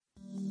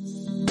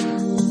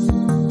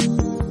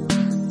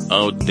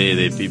out there,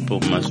 the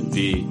people must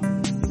be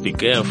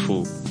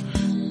careful.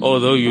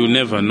 Although you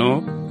never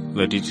know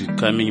that it is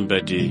coming,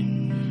 but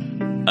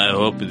I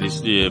hope this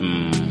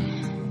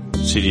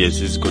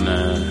series is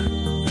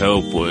gonna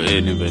help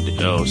anybody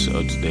else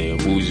out there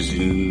who's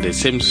in the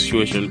same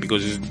situation,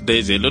 because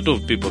there's a lot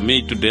of people.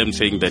 Me today I'm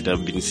saying that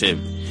I've been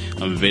saved.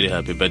 I'm very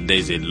happy, but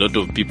there's a lot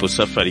of people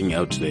suffering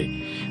out there.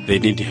 They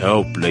need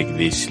help like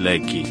this,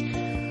 like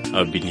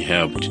I've been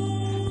helped.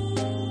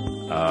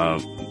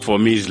 For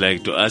me, it's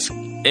like to ask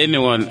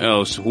anyone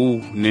else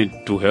who need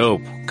to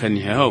help, can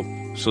help,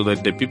 so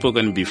that the people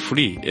can be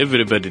free.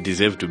 Everybody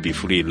deserves to be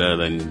free rather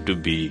than to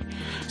be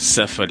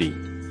suffering.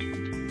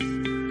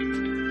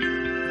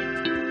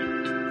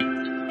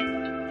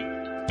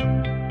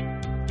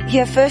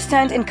 Hear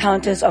first-hand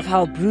encounters of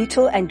how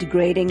brutal and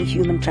degrading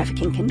human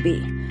trafficking can be.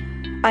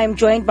 I am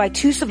joined by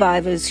two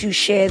survivors who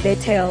share their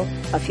tale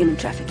of human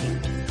trafficking.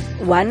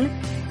 One,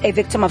 a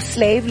victim of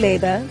slave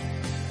labor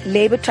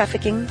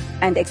trafficking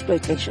and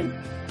exploitation.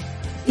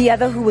 The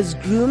other who was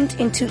groomed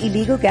into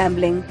illegal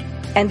gambling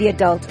and the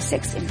adult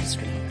sex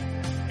industry.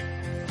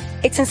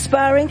 It's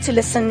inspiring to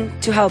listen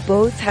to how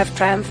both have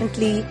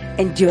triumphantly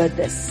endured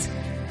this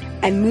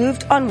and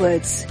moved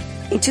onwards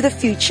into the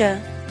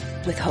future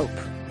with hope.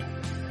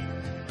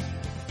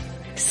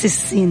 Sis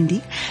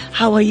Cindy,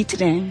 how are you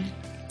today?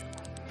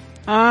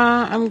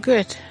 I'm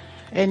good.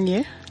 And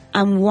you?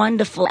 I'm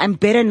wonderful. I'm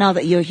better now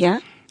that you're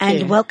here.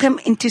 And welcome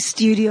into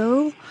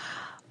studio,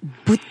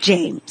 Boot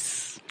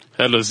James.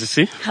 Hello,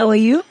 Sissy. How are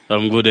you?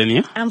 I'm good, and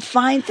you? I'm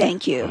fine,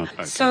 thank you.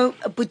 Okay. So,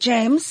 Boot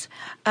James,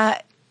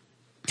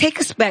 take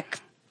us back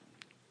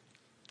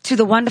to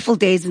the wonderful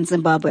days in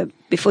Zimbabwe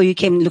before you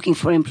came looking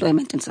for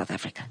employment in South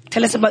Africa.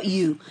 Tell us about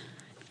you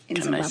in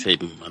Can Zimbabwe. I say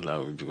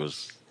Malawi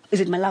because... Is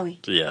it Malawi?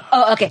 Yeah.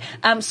 Oh, okay.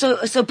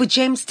 So, Boot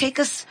James, take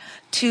us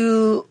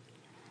to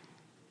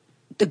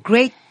the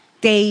great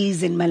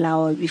days in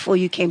Malawi before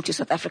you came to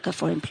South Africa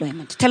for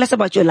employment. Tell us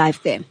about your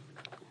life there.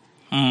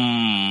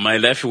 My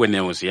life when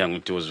I was young,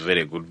 it was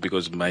very good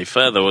because my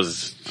father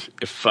was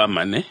a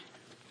farmer, ne?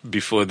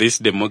 Before this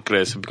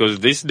democracy, because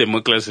this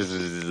democracy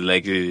is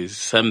like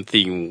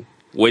something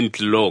went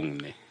long,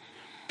 ne?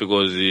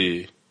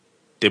 Because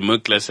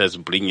democracy has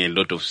bring a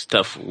lot of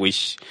stuff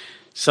which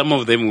some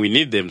of them we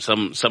need them,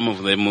 some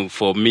of them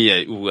for me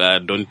I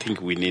don't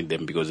think we need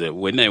them, because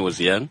when I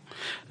was young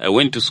I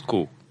went to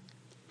school.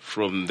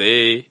 From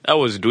there I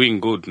was doing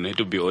good, ne,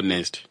 to be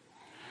honest.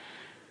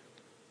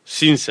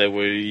 Since I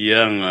was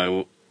young,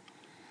 I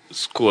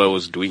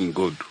was doing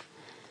good.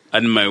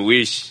 And my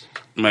wishes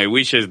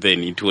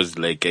then, it was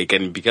like I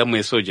can become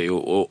a soldier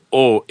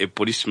or a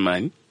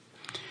policeman.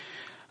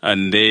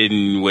 And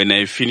then when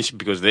I finished,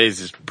 because there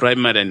is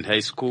primary and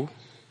high school.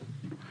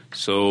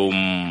 So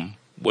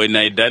when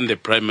I done the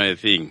primary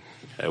thing,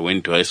 I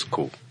went to high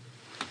school.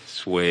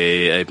 It's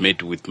where I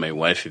met with my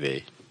wife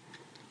there.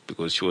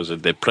 Because she was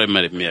at the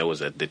primary, me, I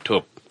was at the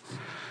top.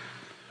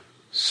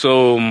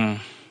 So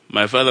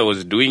my father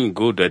was doing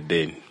good at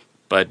then,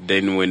 but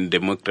then when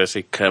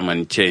democracy came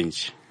and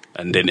changed,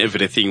 and then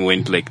everything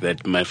went like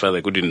that, my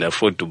father couldn't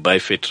afford to buy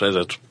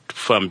fertilizer to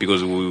farm,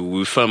 because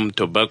we farm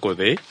tobacco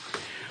there,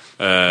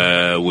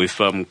 we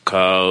farm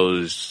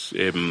cows,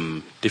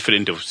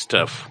 different of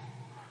stuff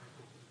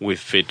with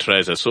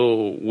fertilizer.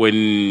 So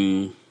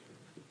when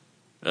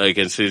I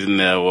can say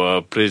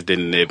our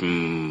president,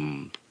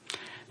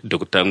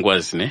 Dr.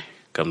 Ngwazi,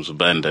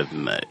 Kamzubanda,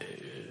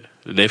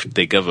 left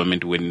the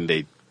government when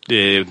they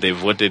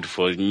voted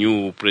for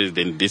new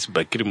president, this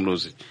Bakir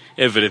Mlozi,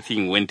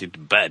 everything went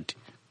it bad.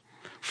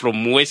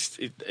 From west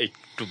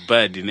to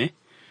bad, ne?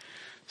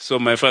 So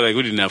my father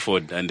couldn't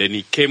afford, and then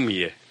he came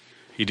here.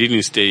 He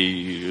didn't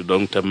stay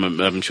long time,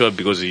 I'm sure,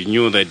 because he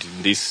knew that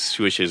this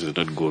situation is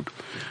not good.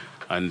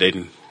 And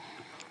then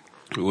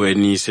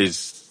when he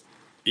says,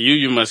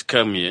 you must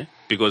come here,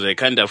 because I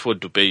can't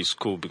afford to pay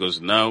school,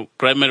 because now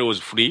primary was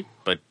free,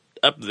 but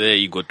up there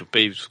you got to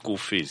pay school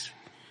fees.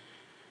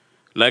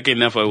 Lucky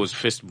enough, I was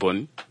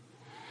firstborn.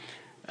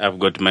 I've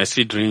got my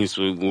siblings,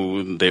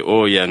 they're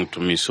all young to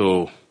me,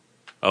 so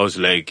I was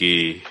like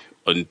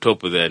on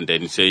top of that, and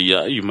then say,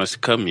 yeah, you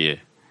must come here.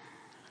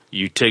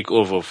 You take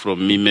over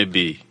from me,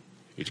 maybe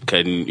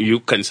you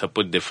can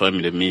support the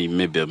family, me,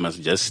 maybe I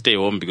must just stay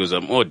home because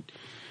I'm old.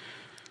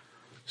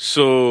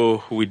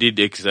 So we did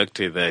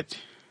exactly that.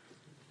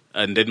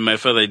 And then my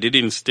father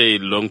didn't stay a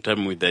long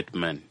time with that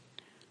man.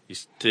 He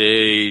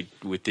stayed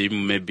with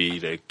him maybe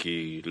like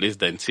less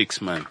than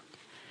 6 months.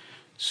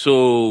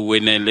 So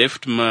when I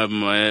left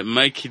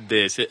my kid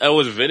there, I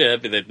was very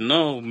happy that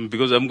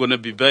because I'm going to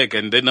be back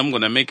and then I'm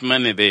going to make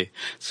money there.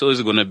 So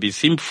it's going to be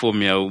simple for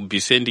me. I will be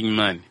sending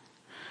money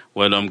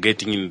while I'm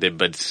getting in the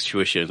bad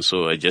situation.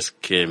 So I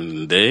just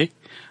came there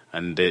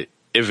and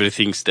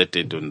everything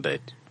started on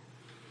that.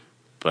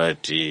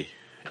 But in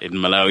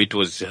Malawi, it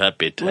was a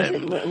happy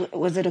time.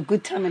 Was it a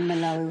good time in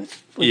Malawi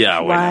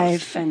with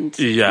wife and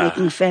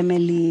making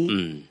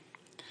family?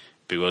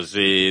 Because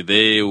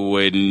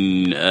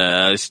when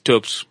I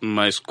stopped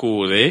my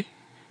school there,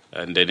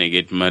 And then I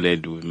get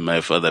married.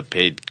 My father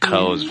paid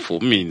cows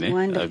for me. Ne?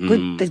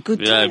 Wonderful.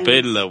 Good I times.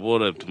 paid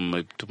labor to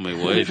my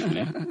wife.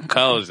 Ne?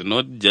 Cows,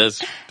 not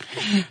just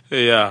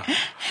yeah.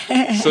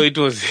 So it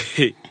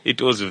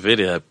was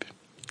very happy.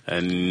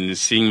 And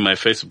seeing my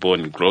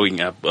firstborn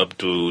growing up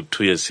to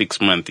 2 years,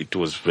 6 months, it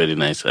was very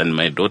nice. And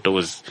my daughter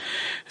was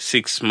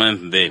 6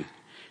 months then.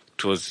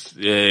 It was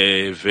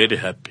very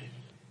happy.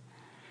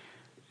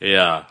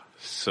 Yeah.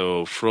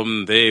 So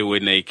from there,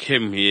 when I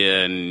came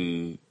here,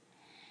 and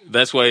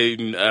that's why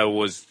I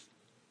was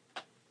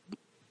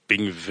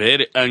being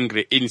very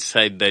angry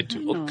inside that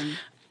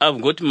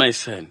I've got my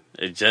son.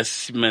 I just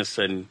see my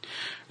son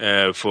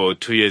for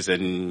 2 years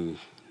and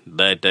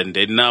that, and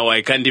then now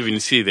I can't even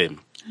see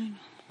them.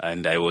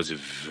 And I was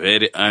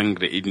very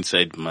angry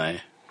inside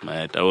my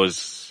head.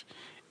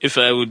 If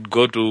I would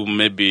go to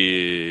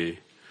maybe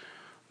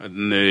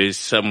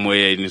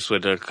somewhere in a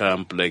sweater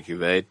camp like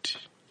that,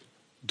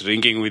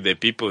 drinking with the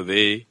people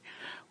there,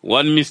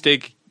 one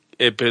mistake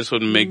a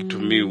person make to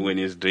me when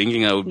he's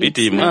drinking, I will beat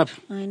him up.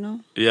 I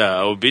know. Yeah,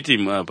 I will beat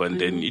him up. And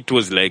then it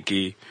was like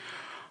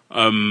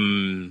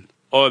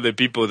all the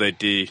people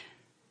that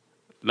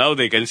now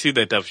they can see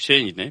that I've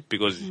changed,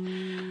 because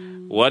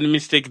one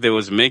mistake they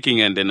was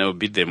making and then I'll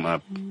beat them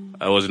up.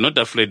 I was not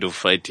afraid of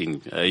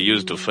fighting. I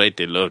used to fight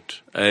a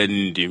lot.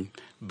 And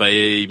by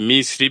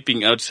me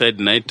sleeping outside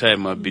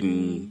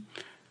nighttime,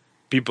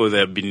 people that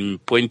have been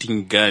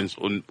pointing guns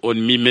on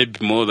me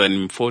maybe more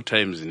than 4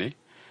 times.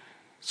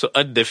 So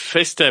at the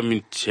first time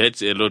it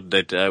hurts a lot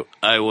that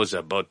I was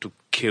about to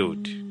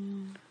killed.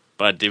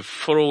 But the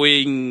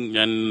following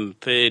and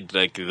third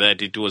like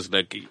that, it was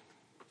like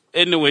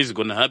anyway it's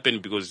gonna happen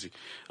because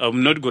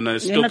I'm not gonna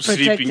stop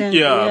sleeping.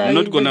 Yeah, I'm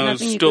not gonna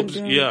stop.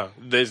 Yeah,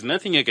 there's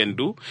nothing I can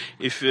do.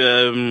 If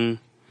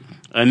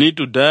I need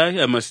to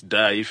die, I must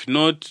die. If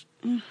not,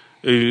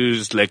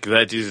 it's like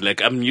that. It's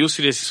like I'm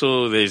useless,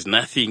 so there's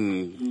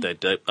nothing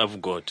that I've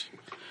got.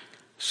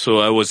 So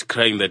I was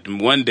crying that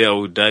one day I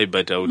will die,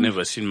 but I will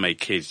never see my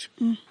kids.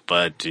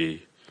 But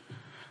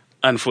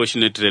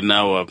unfortunately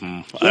now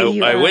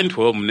I went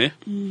home.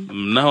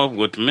 Now I've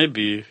got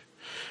maybe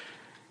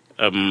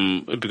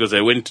because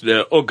I went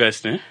there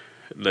August,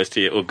 last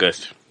year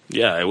August.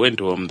 Yeah, I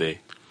went home there.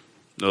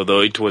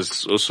 Although it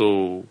was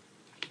also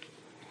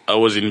I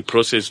was in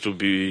process to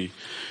be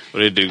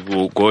ready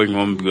going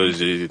home because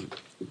the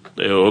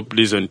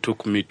prison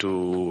took me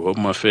to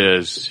Home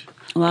Affairs.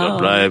 Wow. To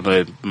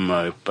apply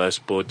my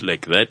passport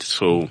like that.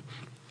 So,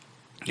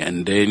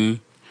 and then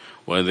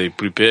while they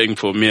preparing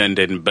for me, and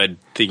then bad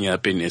thing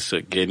happened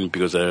again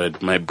because I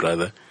had my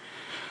brother.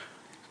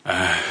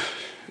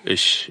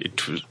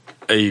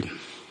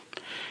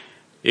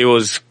 He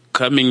was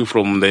coming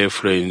from their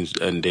friends,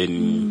 and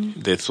then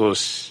they thought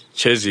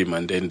chase him,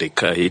 and then the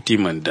car hit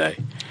him and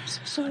died.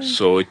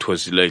 So it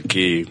was like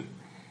the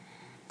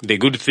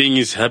good thing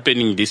is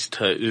happening this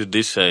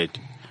side.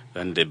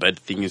 And the bad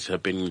thing is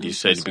happening this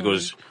side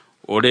because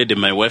already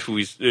my wife by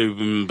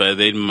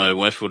then my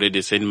wife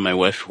already sent my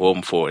wife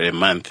home for a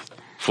month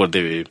for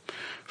the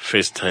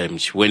first time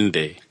she went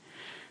there.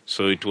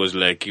 So it was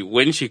like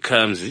when she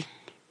comes,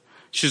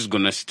 she's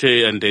gonna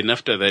stay, and then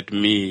after that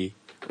me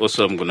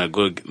also I'm gonna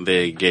go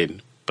there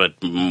again. But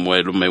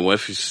while my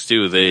wife is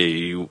still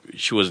there,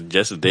 she was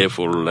just there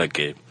for like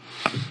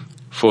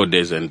 4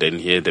 days, and then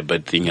here the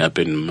bad thing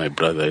happened.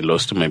 I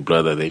lost my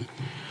brother then.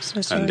 So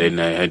sorry. And then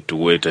I had to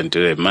wait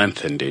until a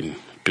month, and then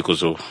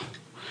because of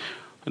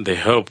the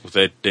help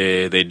that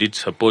they did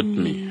support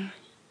me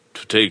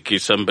to take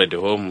somebody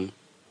home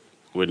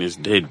when he's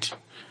dead,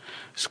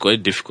 it's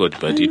quite difficult,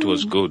 but it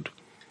was good.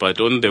 But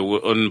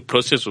on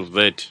process of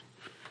that,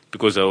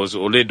 because I was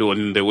already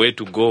on the way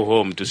to go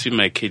home to see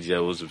my kids, I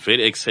was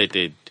very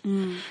excited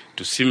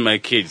to see my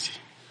kids.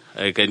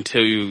 I can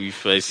tell you,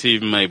 if I see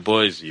my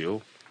boys,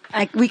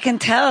 we can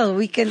tell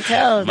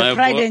the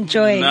pride and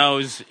joy. Now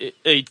is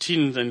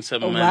 18 and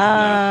some months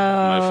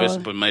now. My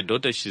firstborn, my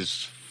daughter,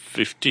 she's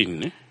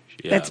 15.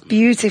 Yeah. That's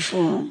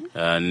beautiful.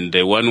 And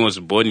the one was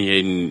born here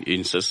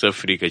in South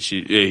Africa.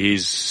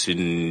 He's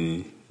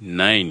in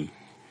 9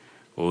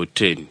 or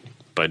 10.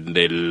 But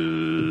the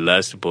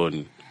last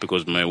born,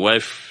 because my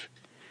wife,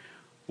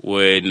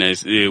 when I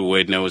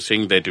was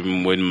saying that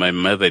when my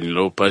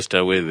mother-in-law passed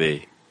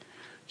away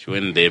she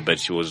went there, but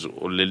she was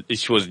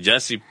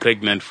just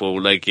pregnant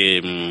for like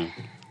 2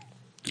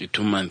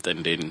 months,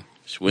 and then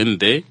she went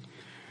there.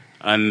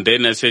 And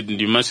then I said,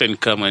 you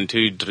mustn't come until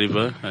you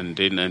deliver, and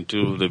then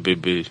until the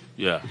baby,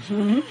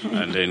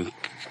 and then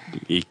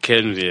he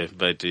came there,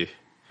 but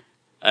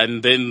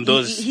and then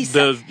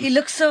he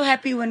looks so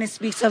happy when he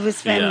speaks of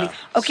his family. Yeah,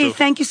 okay,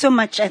 thank you so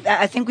much.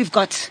 I think we've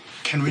got.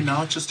 Can we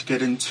now just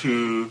get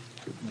into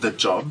the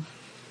job?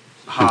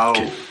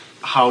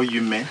 How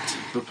you met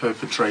the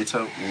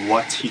perpetrator,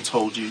 what he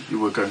told you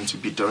were going to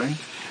be doing,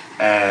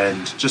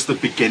 and just the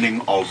beginning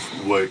of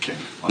working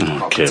on the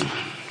property.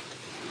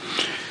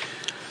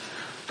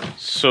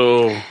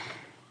 So,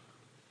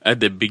 at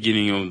the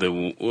beginning of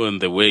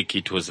the work,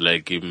 it was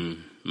like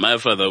my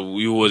father.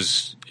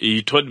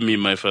 He told me,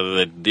 my father,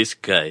 that this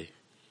guy,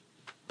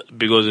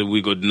 because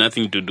we got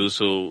nothing to do,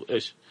 so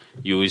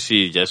you will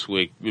see, just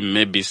work.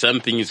 Maybe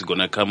something is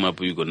gonna come up,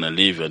 you're gonna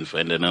leave and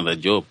find another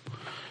job.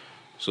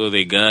 So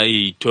the guy,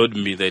 he told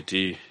me that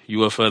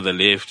your father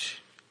left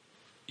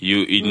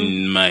you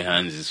in my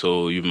hands,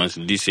 so you must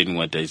listen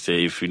what I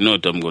say. If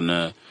not, I'm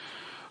gonna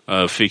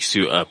fix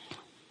you up.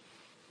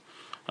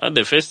 And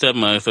the first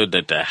time I thought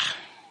that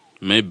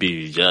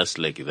maybe just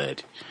like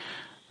that,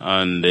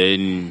 and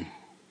then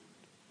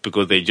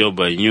because the job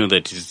I knew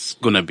that it's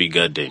gonna be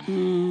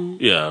garden.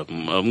 Yeah,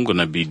 I'm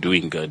gonna be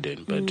doing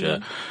garden, but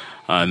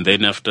and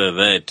then after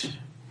that,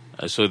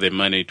 I saw the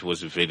money. It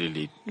was very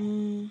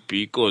little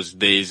because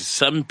there's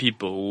some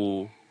people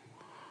who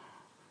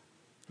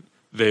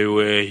they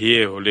were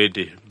here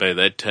already by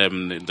that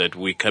time that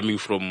we're coming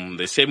from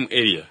the same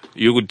area.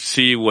 You could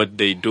see what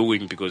they're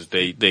doing because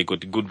they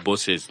got good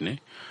bosses, ne?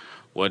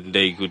 What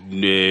they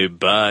could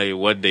buy,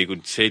 what they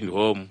could send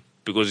home.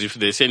 Because if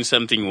they send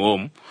something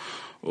home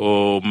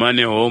or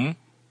money home,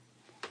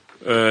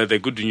 the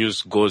good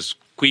news goes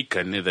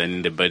quicker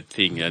than the bad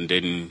thing. And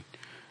then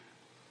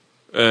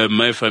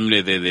my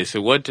family, they say,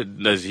 what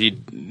does he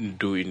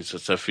do in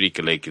South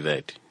Africa like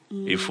that?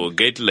 He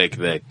forget like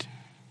that.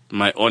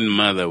 My own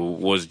mother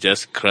was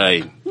just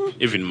crying,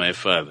 even my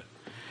father.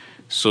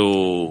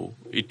 So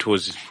it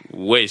was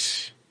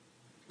worse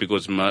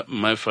because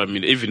my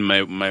family, even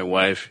my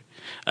wife,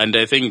 and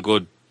I thank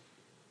God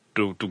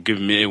to give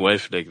me a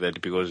wife like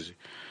that, because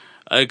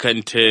I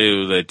can tell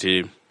you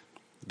that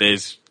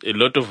there's a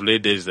lot of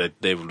ladies that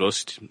they've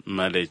lost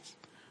marriage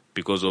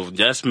because of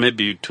just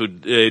maybe 2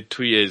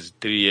 years,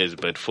 3 years.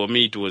 But for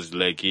me, it was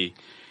like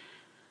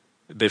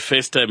the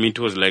first time it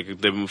was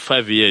like the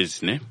 5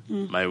 years, ne?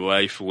 My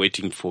wife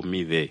waiting for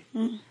me there.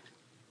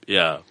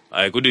 Yeah,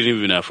 I couldn't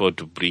even afford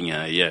to bring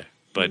her here,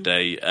 but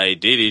I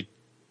did it.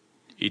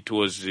 It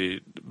was,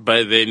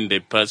 by then the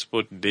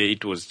passport there,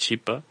 it was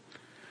cheaper.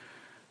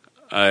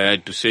 I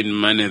had to send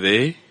money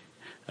there,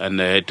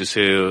 and I had to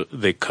sell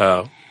the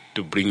car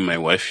to bring my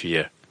wife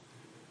here.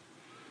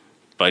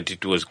 But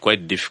it was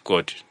quite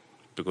difficult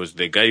because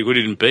the guy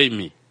couldn't pay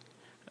me.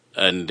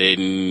 And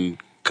then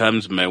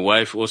comes my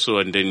wife also,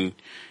 and then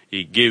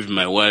he gave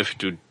my wife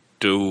to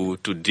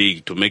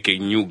dig, to make a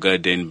new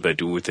garden, but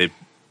with a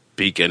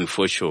pick and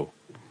foreshore.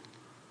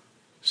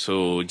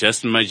 So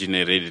just imagine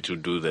her ready to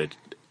do that.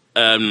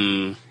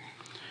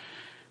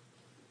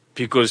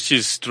 Because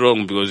she's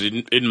strong, because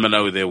in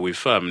Malawi there we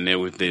farm,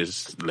 with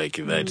this like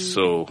that.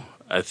 So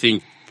I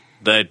think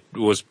that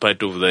was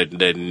part of that.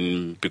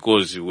 Then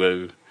because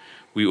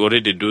we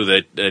already do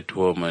that at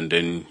home, and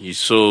then he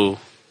saw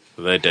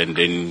that, and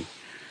then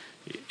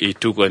he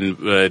took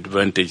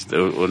advantage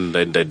on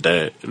that.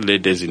 The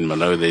ladies in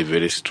Malawi, they're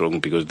very strong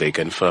because they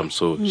can farm.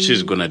 So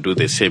she's gonna do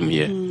the same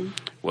here.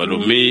 While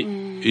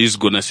me, he's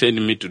gonna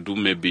send me to do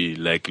maybe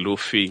like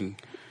loafing.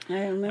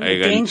 I remember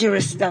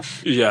dangerous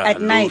stuff. Yeah, at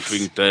night.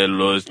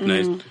 Loafing,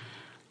 night.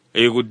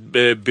 He would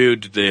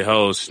build the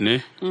house,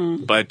 ne?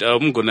 But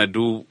I'm gonna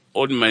do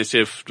on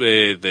myself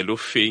the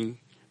loafing.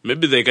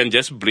 Maybe they can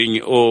just bring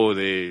all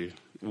the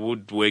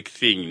woodwork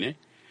thing, ne?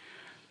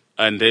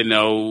 And then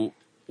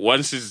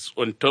once it's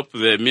on top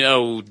there,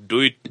 I'll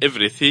do it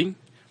everything.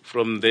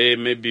 From there,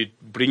 maybe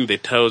bring the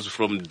tiles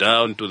from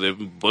down to the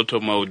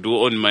bottom. I'll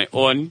do on my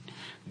own,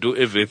 do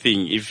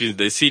everything. If it's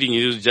the sitting,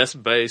 it's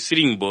just by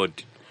sitting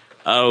board.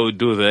 I'll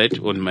do that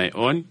on my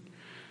own.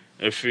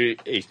 If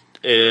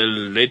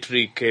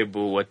electric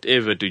cable,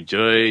 whatever to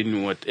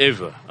join,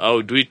 whatever,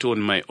 I'll do it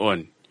on my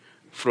own.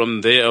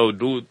 From there, I'll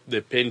do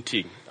the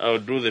painting. I'll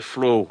do the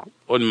floor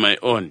on my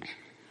own.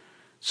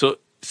 So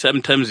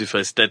sometimes if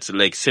I start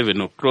like 7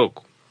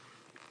 o'clock,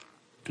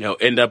 I'll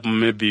end up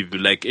maybe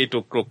like 8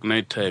 o'clock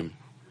night time.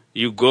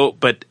 You go,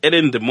 but early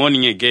in the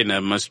morning again,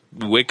 I must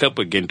wake up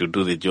again to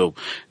do the job.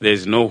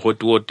 There's no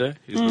hot water.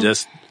 It's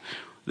just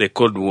the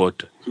cold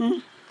water.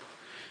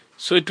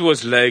 So it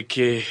was like,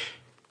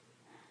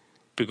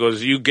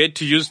 because you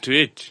get used to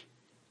it.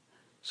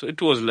 So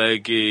it was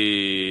like,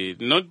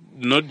 not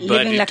bad.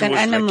 Living like an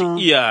animal.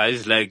 Yeah,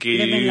 it's like,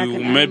 Like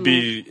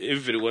maybe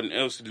everyone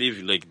else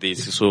live like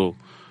this. So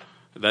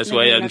that's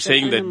Living why I'm like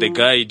saying an that the animal.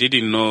 guy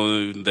didn't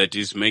know that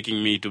he's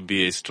making me to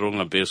be a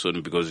stronger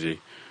person, because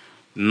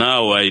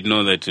now I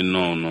know that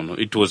no,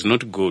 it was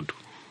not good.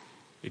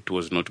 It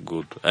was not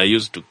good. I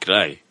used to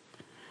cry.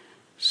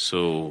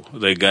 So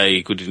the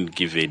guy couldn't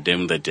give a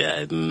damn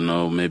that,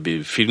 no,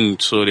 maybe feeling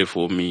sorry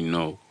for me,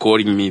 no,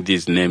 calling me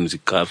these names,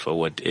 Kafa,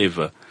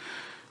 whatever.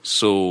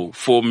 So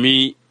for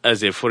me,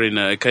 as a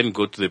foreigner, I can't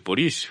go to the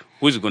police.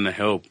 Who's going to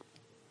help?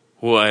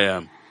 Who I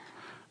am?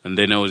 And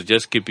then I was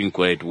just keeping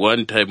quiet.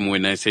 One time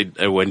when I said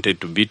I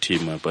wanted to beat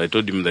him up, I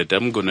told him that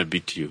I'm going to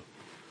beat you.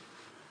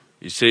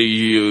 He said,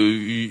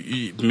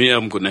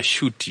 I'm going to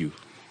shoot you.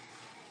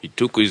 He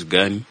took his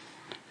gun.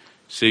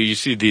 So you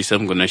see this,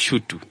 I'm going to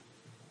shoot you.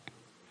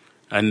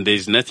 And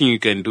there's nothing you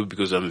can do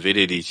because I'm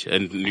very rich,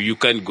 and you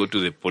can't go to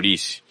the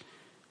police.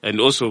 And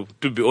also,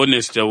 to be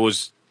honest, I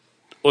was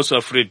also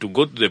afraid to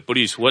go to the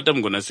police. What I'm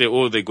going to say,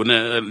 they're going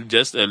to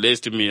just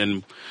arrest me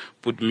and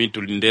put me to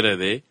Lindera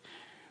there.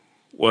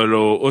 Well,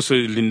 also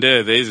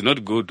Lindera there is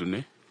not good,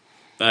 ne?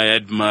 I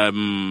had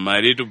my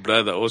little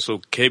brother also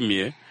came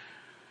here.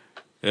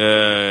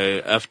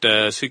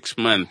 After 6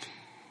 months,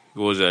 he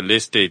was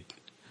arrested,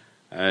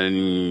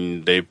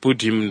 and they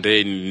put him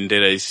there. And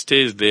there he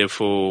stays there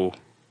for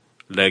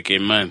like a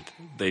month.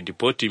 They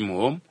deport him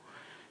home.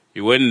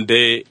 He went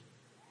there.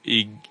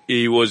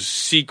 He was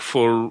sick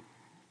for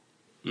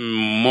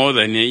more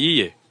than a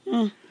year,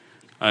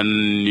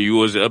 and he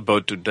was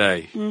about to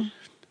die.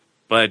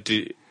 But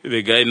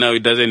the guy now, he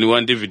doesn't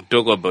want to even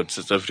talk about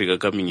South Africa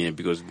coming here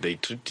because they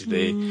treat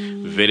the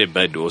very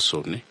bad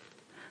also, ne?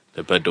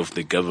 The part of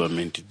the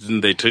government.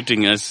 They're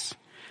treating us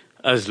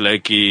as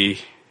like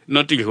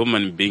not a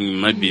human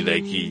being, maybe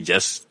like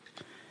just,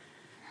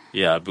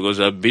 yeah, because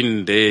I've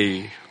been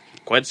there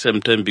quite some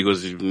time,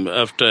 because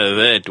after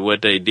that,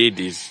 what I did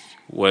is,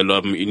 while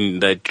I'm in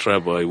that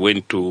trouble, I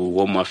went to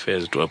Home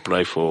Affairs to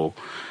apply for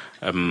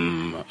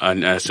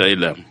an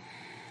asylum.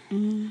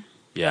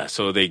 Yeah,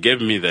 so they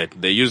gave me that.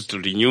 They used to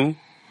renew.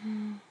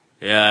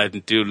 Yeah,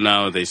 until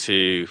now they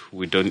say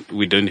we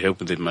don't help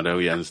the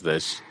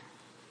Malawians.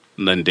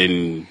 And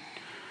then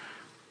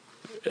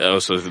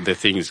also the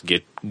things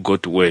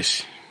got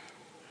worse.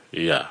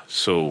 Yeah,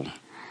 so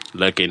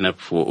lucky enough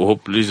for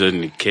Hope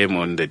Reason came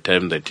on the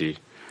time that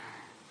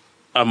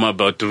I'm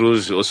about to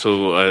lose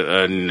also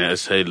an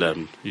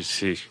asylum, you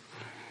see,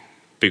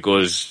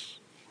 because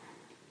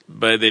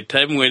by the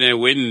time when I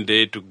went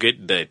there to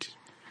get that,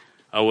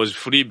 I was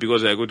free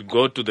because I could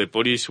go to the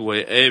police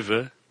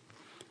wherever.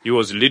 He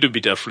was a little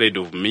bit afraid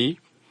of me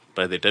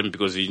by the time,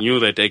 because he knew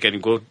that I can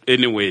go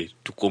anywhere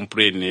to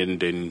complain, and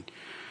then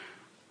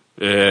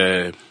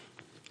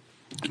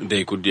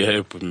they could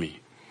help me.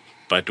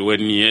 But when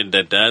he heard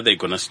that they're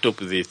going to stop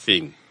the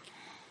thing,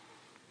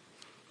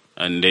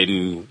 and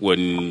then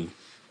when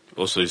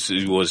also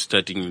he was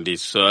starting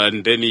this, so,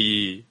 and then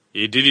he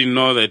didn't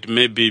know that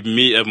maybe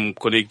me, I'm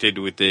connected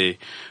with the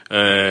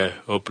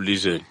Hope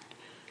Reason,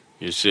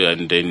 you see,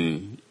 and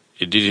then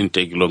it didn't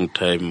take a long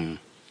time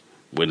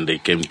when they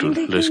came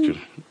to rescue.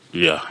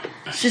 Yeah.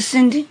 So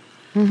Cindy,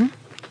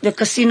 the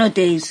casino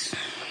days.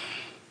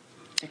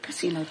 The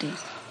casino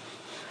days.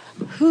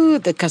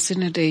 The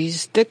casino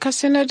days. The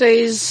casino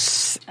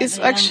days is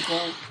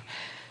actually,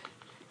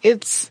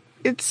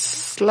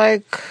 it's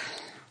like,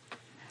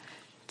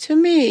 to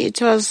me,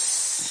 it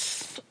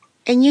was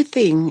a new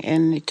thing,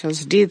 and it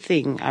was the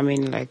thing. I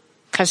mean, like,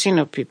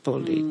 casino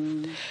people,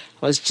 I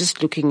was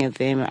just looking at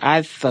them.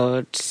 I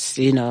thought,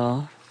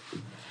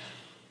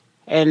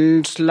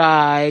 and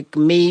like,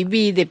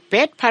 maybe the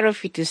bad part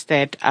of it is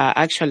that I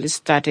actually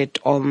started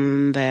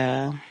on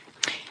the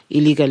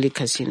illegally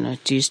casino.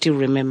 Do you still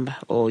remember?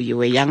 Or you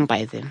were young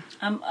by then?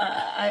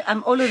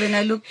 I'm older than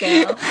I look,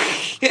 girl.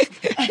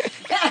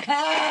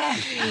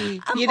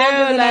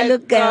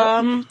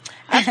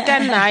 After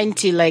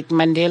 90, like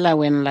Mandela,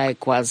 when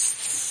like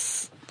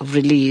was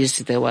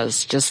released, there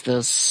was just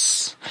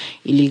this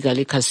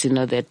illegally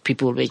casino that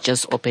people were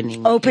just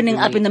opening up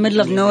in the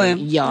middle of nowhere.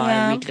 Yeah,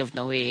 in the middle of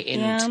nowhere.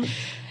 And,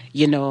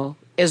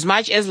 as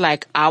much as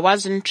like I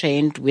wasn't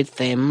trained with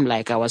them,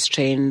 like I was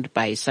trained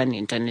by Sun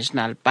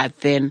International, but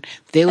then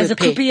they were as a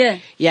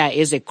croupier. Yeah,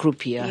 as a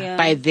croupier. Yeah.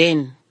 By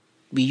then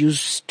we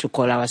used to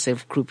call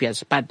ourselves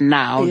croupiers, but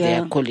now they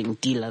are calling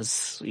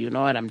dealers. You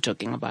know what I'm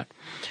talking about.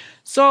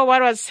 So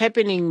what was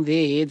happening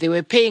there? They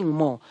were paying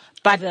more.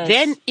 But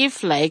then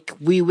if like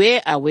we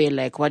were aware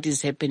like what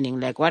is happening,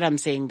 like what I'm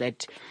saying,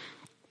 that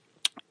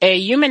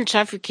human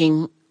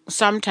trafficking,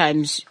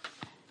 sometimes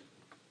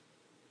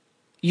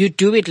you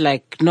do it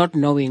like not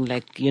knowing,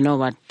 like, you know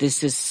what,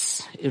 this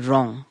is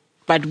wrong.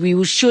 But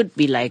we should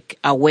be like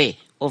aware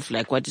of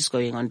like what is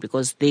going on,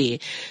 because they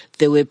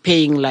were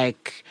paying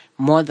like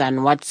more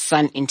than what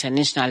Sun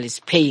International is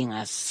paying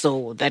us.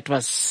 So that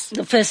was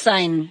the first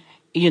sign.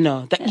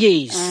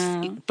 Yes,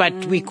 but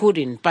we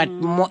couldn't. But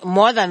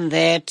more than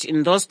that,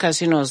 in those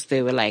casinos,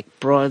 they were like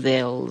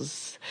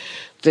brothels.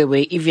 There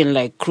were even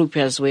like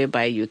croupiers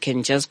whereby you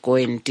can just go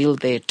and deal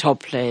the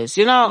topless.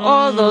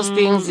 All those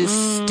things is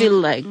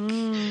still like,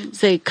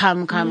 say,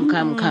 come.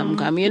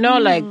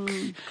 Like,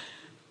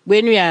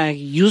 when we are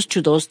used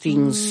to those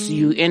things,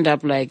 you end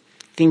up like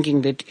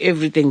thinking that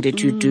everything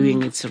that you're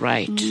doing is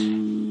right.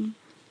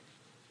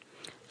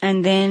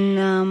 And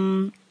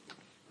then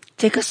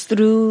take us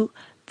through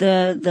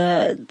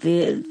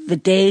the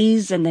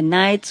days and the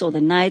nights, or the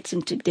nights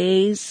into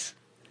days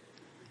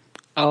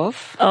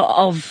of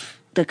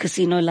the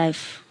casino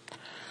life.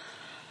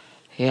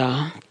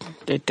 Yeah,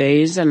 the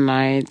days and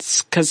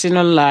nights.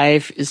 Casino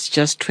life is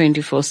just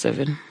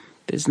 24/7.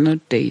 There's no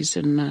days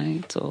and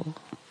nights, or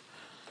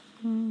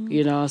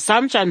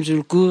sometimes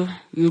you'll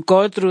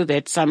go through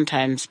that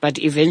sometimes, but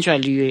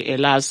eventually you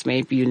realize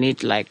maybe you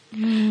need like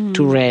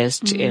to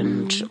rest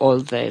and all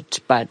that.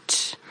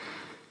 But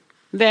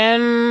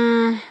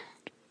then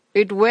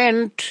it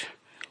went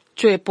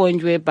to a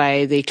point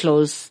whereby they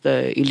closed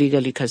the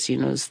illegally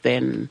casinos.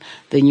 Then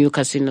the new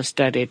casino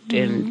started,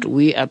 and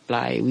we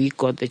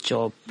got the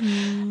job.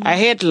 I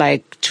had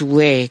like to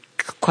work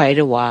quite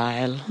a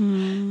while,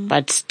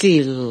 but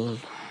still,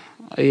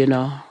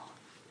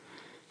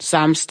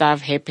 some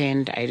stuff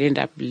happened. I ended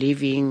up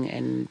leaving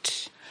and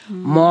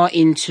more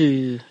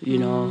into,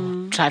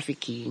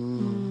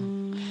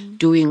 trafficking,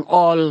 doing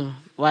all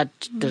what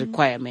the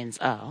requirements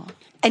are.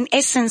 In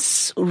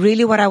essence,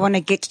 really what I want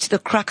to get to the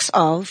crux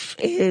of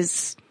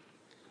is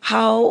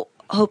how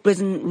Hope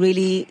Risen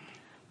really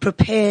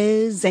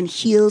prepares and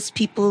heals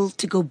people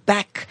to go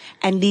back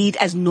and lead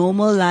as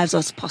normal lives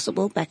as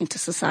possible back into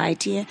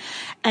society.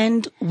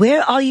 And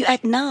where are you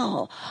at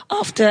now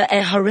after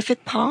a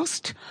horrific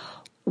past?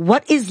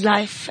 What is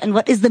life and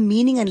what is the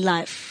meaning in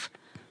life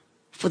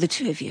for the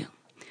two of you?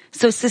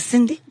 So, Sis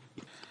Cindy,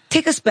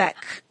 take us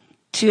back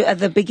to at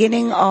the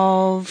beginning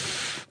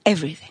of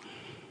everything.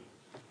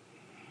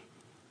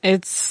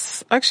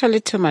 It's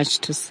actually too much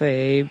to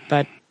say,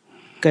 but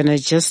gonna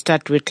just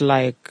start with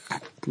like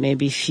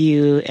maybe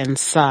few and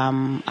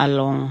some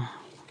along,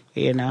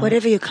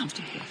 Whatever you're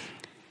comfortable with.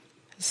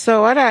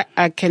 So what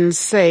I can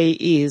say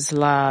is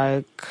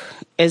like,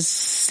 as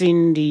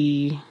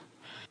Cindy,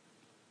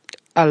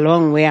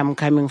 along where I'm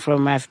coming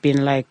from, I've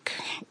been like,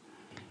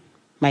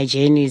 my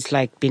journey is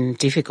like been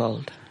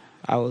difficult,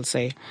 I will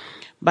say.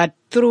 But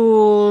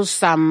through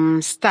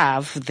some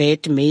stuff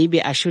that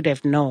maybe I should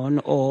have known,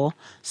 or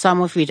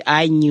some of it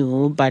I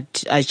knew,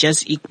 but I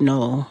just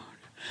ignore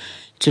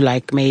to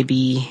like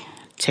maybe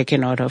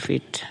taken out of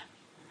it.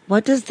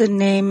 What does the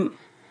name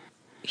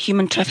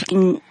human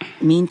trafficking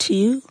mean to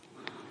you?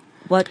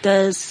 What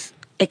does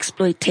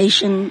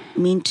exploitation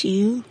mean to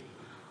you?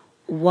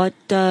 What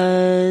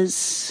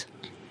does,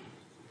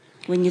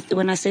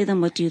 when I say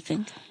them, what do you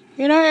think?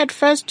 At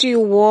first you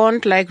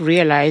won't like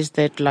realize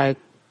that like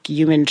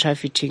human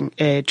trafficking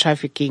it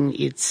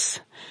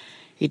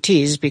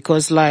is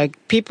because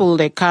like people,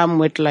 they come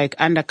with like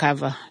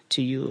undercover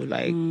to you,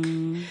 like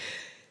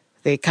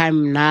they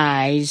come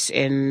nice,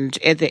 and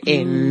at the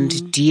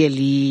end, dearly,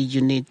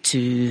 you need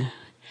to,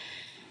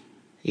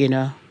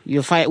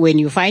 when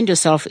you find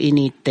yourself in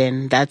it,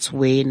 then that's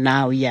where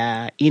now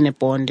you're in a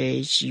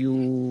bondage,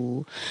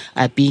 you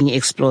are being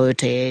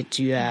exploited,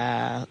 you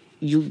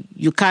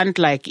can't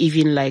like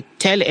even like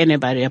tell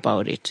anybody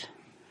about it.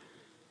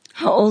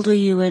 How old were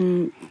you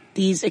when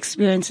these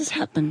experiences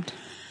happened?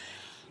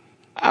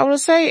 I would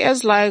say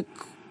as like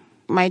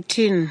my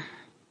teen,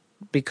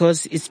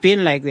 because it's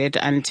been like that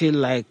until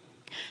like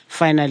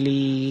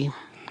finally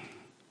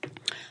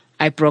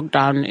I broke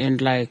down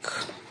and like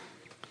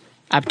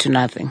up to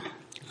nothing.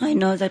 I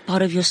know that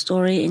part of your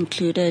story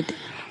included,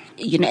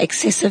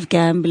 excessive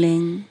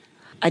gambling,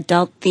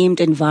 adult-themed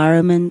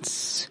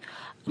environments,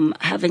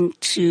 having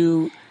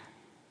to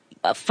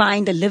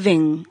find a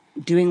living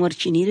doing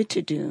what you needed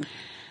to do.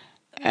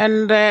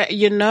 And,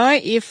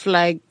 if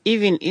like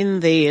even in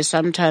there,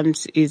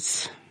 sometimes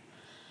it's,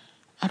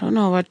 I don't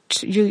know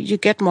what, you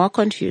get more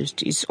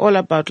confused. It's all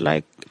about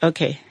like,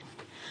 okay,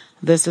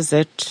 this is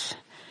it.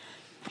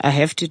 I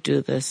have to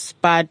do this.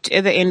 But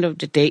at the end of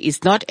the day,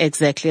 it's not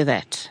exactly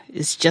that.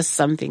 It's just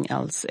something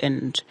else.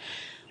 And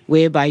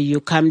whereby you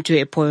come to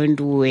a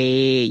point where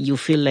you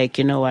feel like,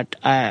 you know what,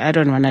 I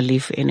don't want to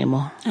live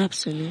anymore.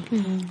 Absolutely.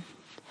 Mm-hmm.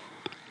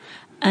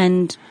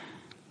 And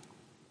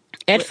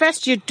at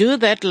first you do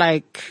that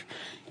like,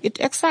 it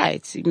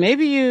excites.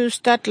 Maybe you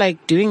start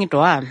like doing it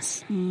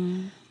once.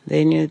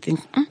 Then you think,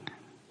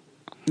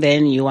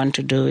 then you want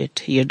to do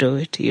it. You do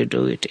it.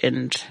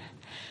 And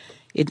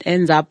it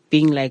ends up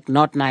being like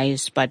not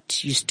nice,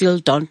 but you still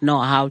don't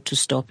know how to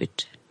stop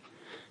it.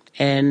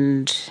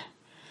 And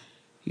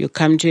you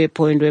come to a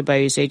point whereby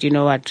you say, you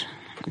know what,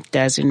 it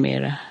doesn't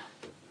matter.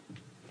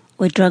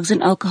 Were drugs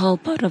and alcohol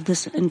part of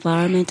this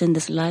environment and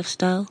this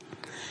lifestyle?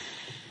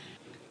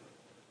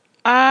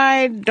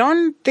 I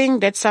don't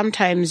think that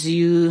sometimes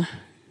you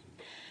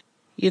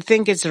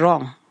think it's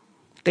wrong.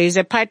 There is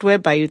a part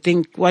whereby you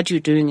think what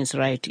you're doing is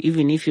right.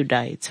 Even if you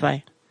die, it's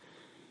fine.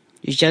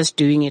 You're just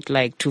doing it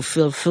like to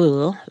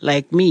fulfill.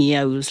 Like me,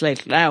 I was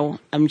like, now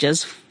I'm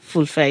just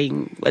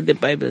fulfilling what the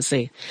Bible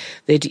says.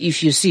 That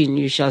if you sin,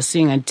 you shall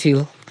sing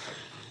until,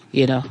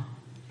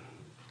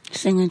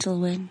 Sing until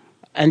when?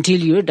 Until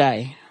you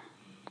die.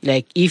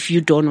 Like if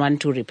you don't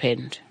want to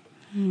repent.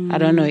 I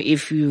don't know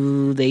if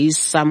there is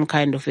some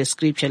kind of a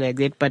scripture like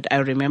that, but I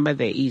remember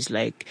there is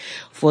like,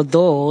 for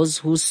those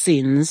who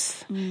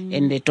sins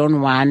and they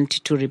don't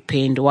want to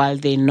repent while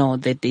they know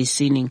that they're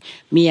sinning.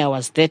 Me, I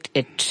was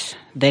at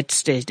that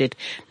stage that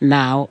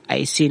now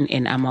I sin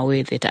and I'm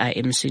aware that I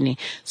am sinning.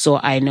 So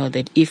I know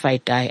that if I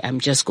die, I'm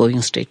just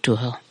going straight to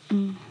hell.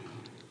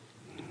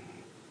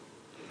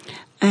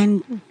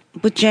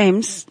 But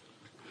James.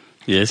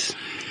 Yes.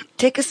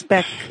 Take us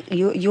back.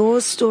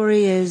 Your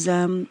story is,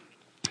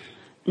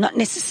 not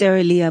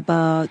necessarily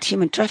about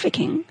human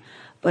trafficking,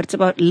 but it's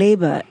about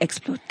labor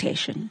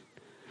exploitation.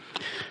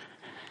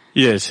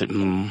 Yes.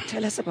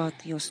 Tell us about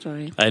your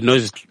story. I know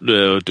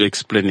to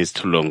explain is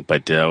too long,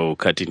 but I'll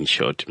cut it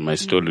short. My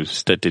story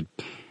started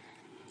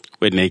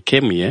when I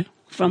came here.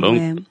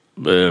 From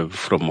where?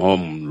 From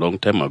home, long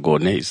time ago.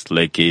 It's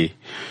like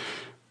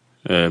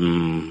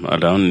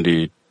around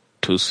the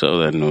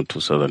 2000 or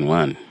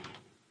 2001.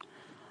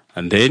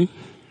 And then,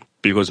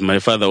 because my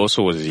father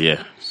also was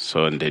here,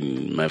 So, and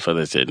then my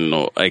father said,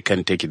 no, I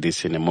can't take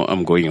this anymore.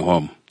 I'm going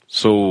home.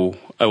 So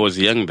I was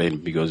young then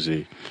because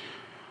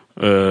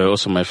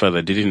also my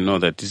father didn't know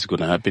that this is going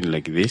to happen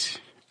like this.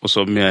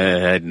 Also, me, I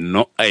had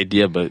no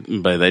idea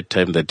by that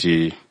time that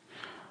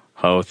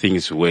how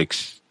things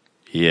works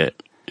here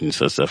in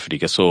South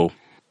Africa. So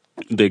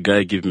the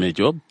guy gave me a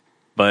job.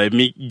 By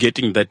me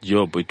getting that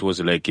job, it was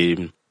like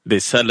the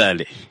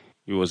salary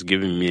he was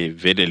giving me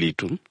very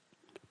little.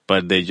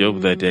 But the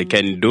job that I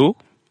can do.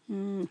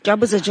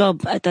 Job is a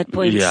job at that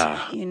point. Yeah.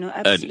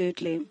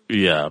 Absolutely.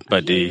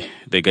 But the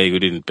guy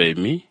couldn't pay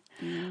me.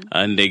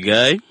 And the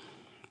guy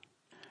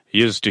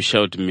used to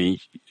shout me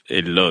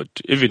a lot,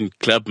 even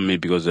clap me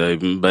because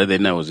by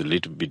then I was a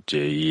little bit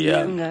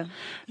young.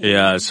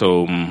 Yeah,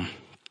 so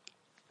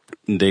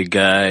the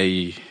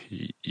guy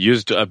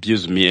used to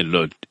abuse me a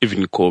lot,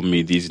 even call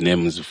me these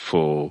names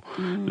for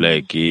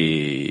like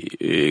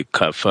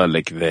kafir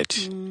like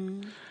that.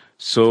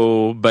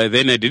 So by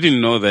then I didn't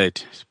know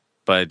that,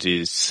 but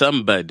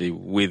somebody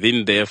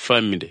within their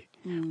family,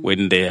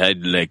 when they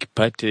had like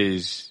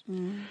parties,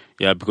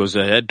 because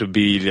I had to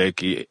be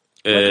like.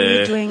 What were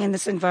you doing in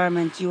this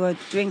environment? You were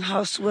doing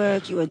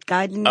housework. You were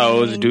gardening. I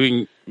was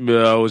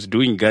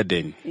doing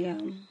garden.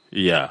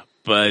 Yeah,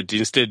 but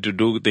instead to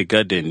do the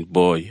garden,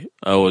 boy,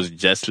 I was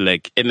just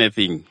like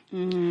anything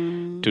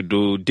to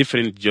do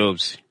different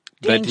jobs.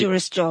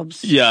 Dangerous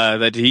jobs. Yeah,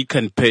 that he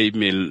can pay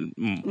me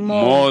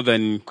more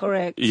than...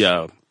 Correct.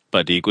 Yeah,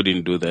 but he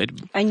couldn't do that.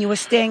 And you were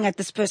staying at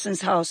this person's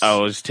house? I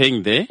was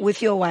staying there.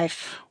 With your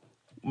wife?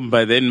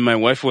 By then, my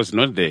wife was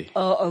not there.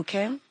 Oh,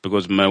 okay.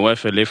 Because my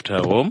wife had left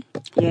her home.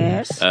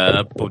 Yes.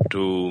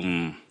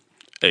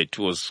 It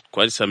was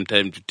quite some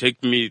time to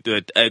take me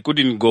that I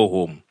couldn't go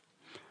home.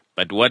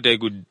 But what I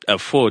could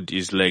afford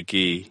is like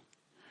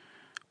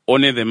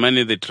only the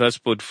money, the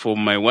transport for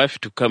my wife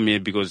to come here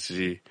because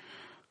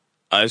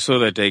I saw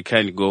that I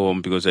can't go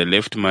home because I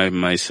left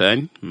my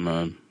son,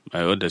 my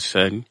older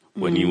son,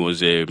 when he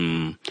was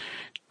 2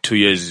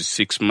 years,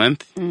 6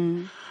 months.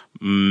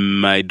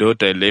 My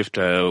daughter left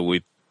her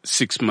with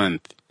 6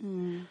 months.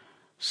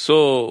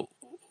 So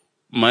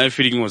my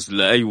feeling was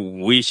like, I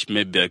wish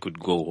maybe I could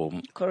go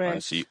home.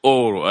 Correct.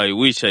 Or I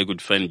wish I could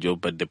find a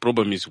job. But the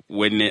problem is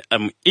when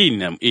I'm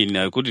in.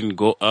 I couldn't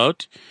go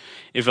out.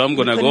 If I'm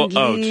going to go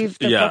out. Leave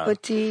the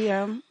property,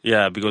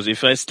 Yeah, because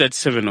if I start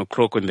 7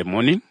 o'clock in the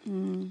morning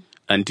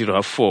until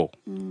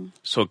 4:30.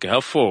 So okay,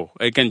 4:30,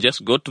 I can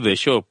just go to the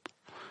shop.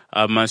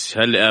 I must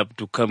hurry up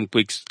to come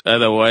quick.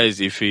 Otherwise,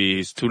 if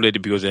it's too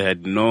late because I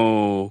had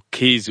no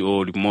keys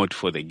or remote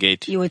for the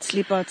gate. You would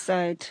sleep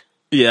outside.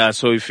 Yeah,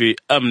 so if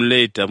I'm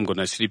late, I'm going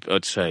to sleep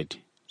outside.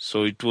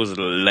 So it was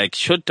like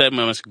short time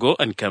I must go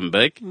and come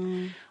back.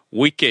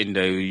 Weekend,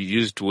 I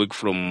used to work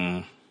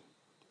from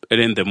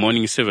early in the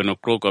morning, 7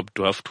 o'clock up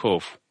to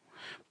 12:30.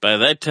 By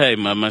that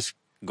time, I must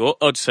go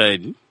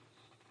outside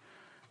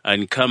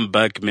and come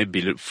back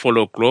maybe 4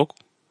 o'clock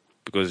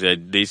because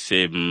they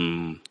say...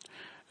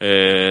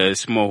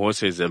 small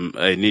horses,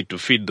 I need to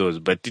feed those,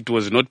 but it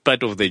was not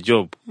part of the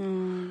job.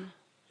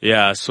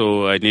 Yeah,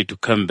 so I need to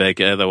come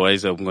back,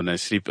 otherwise I'm going to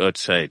sleep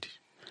outside.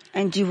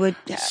 And you would...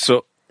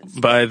 So,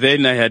 by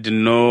then I had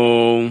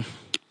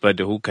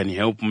nobody who can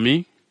help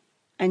me.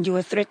 And you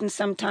were threatened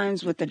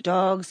sometimes with the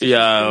dogs?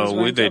 Yeah,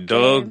 with the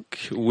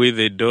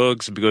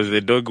dogs, because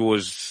the dog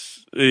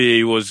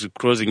he was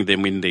crossing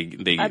them in the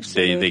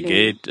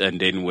gate, and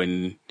then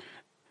when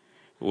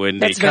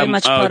that's they come very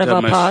much out, part of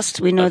our past.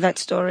 We know that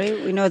story.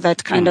 We know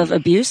that kind of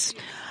abuse.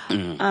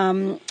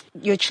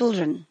 Your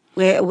children,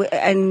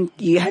 and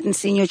you hadn't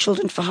seen your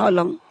children for how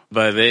long?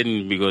 By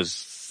then,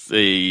 because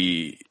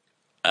I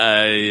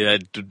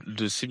had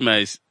to see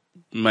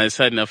my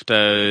son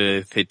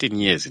after 13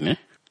 years,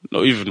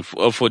 no, even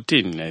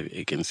 14,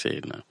 I can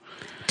say now.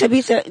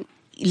 Tabitha,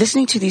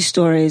 listening to these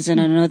stories,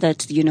 and I know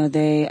that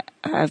they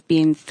have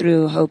been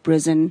through Hope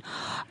Risen.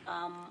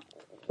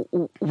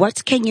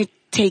 What can you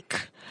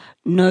take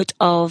note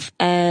of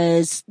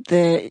as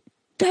the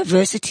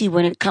diversity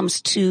when it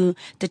comes to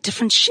the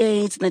different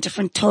shades and the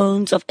different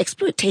tones of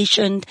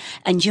exploitation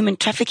and human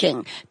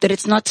trafficking, that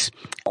it's not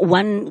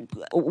one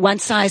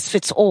size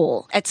fits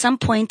all? At some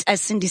point,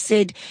 as Cindy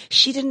said,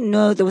 she didn't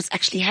know that was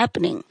actually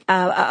happening.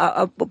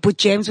 But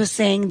James was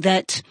saying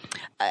that,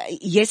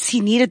 yes, he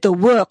needed the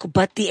work,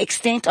 but the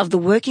extent of the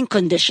working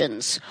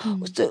conditions.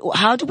 So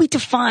how do we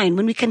define,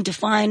 when we can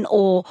define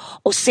or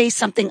say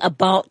something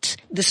about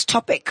this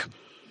topic?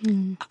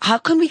 How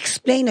can we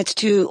explain it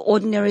to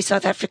ordinary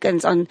South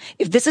Africans on,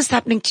 if this is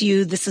happening to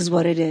you, this is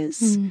what it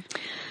is?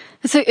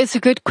 It's a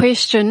good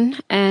question,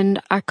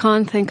 and I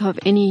can't think of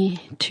any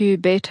two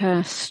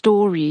better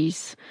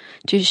stories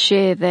to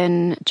share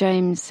than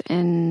James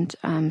and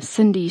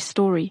Cindy's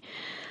story.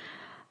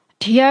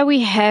 Here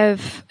we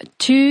have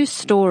two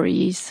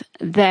stories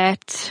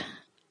that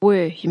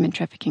were human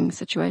trafficking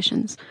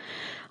situations,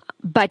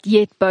 but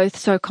yet both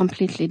so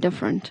completely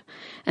different.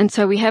 And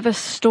so we have a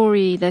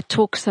story that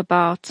talks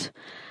about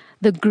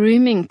the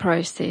grooming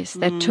process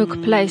that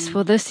took place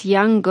for this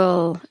young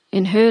girl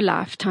in her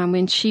lifetime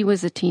when she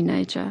was a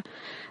teenager,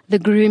 the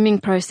grooming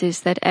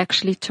process that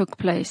actually took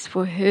place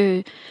for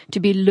her to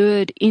be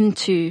lured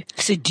into,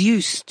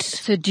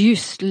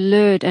 seduced,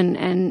 lured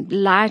and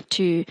lied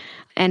to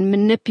and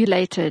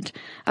manipulated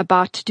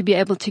about to be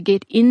able to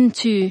get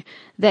into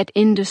that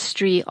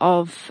industry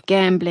of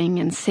gambling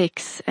and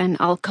sex and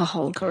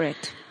alcohol.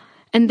 Correct.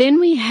 And then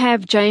we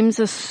have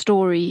James's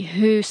story,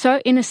 who so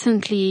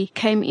innocently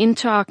came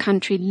into our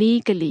country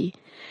legally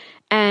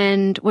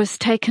and was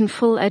taken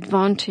full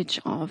advantage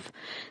of.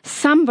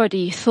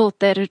 Somebody thought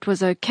that it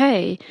was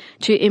okay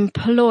to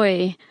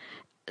employ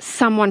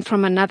someone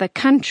from another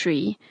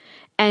country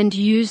and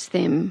use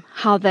them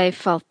how they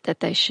felt that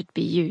they should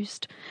be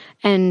used.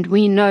 And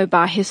we know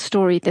by his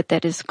story that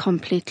that is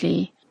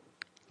completely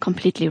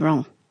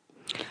wrong.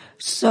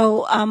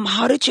 So,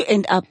 how did you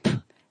end up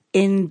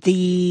in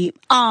the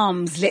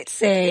arms, let's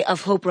say,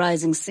 of Hope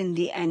Rising,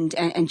 Cindy and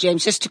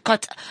James? Just to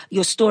cut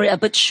your story a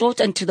bit short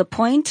and to the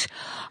point,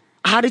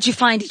 how did you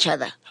find each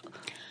other?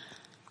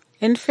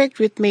 In fact,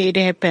 with me, it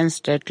happens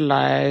that,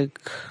 like,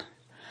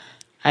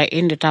 I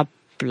ended up,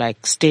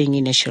 like, staying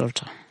in a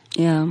shelter.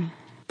 Yeah.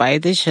 By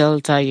the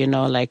shelter, you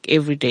know, like,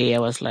 every day I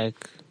was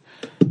like,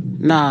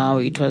 now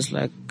it was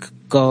like,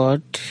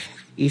 God,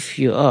 if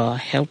you are,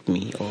 help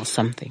me or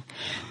something.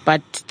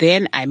 But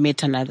then I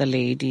met another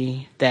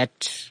lady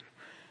that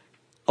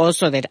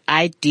also that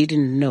I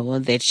didn't know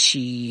that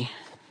she,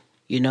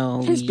 you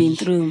know, has been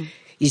through.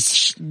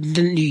 Is,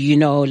 you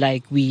know,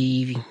 like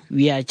we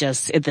are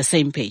just at the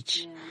same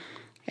page. Yeah.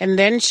 And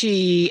then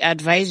she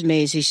advised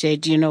me, she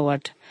said, you know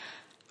what,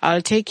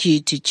 I'll take you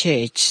to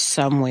church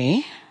somewhere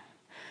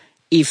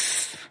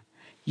if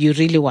you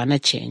really want to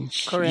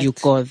change. Correct. You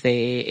go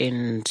there.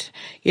 And,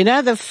 you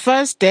know, the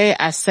first day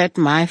I set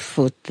my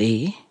foot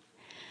there,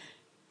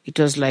 it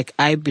was like,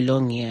 I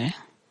belong here.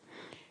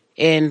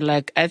 And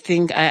like, I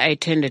think I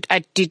attended.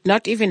 I did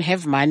not even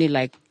have money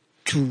like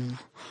to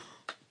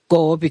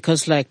go,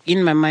 because like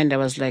in my mind I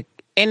was like,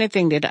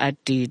 anything that I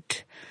did,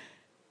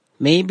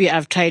 maybe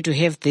I've tried to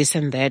have this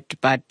and that,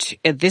 but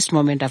at this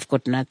moment I've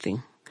got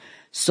nothing.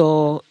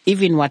 So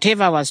even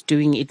whatever I was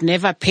doing, it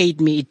never paid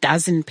me, it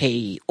doesn't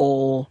pay,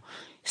 or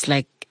it's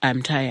like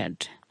I'm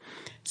tired.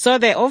 So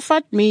they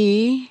offered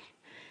me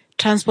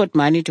transport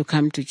money to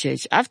come to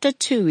church. After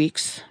 2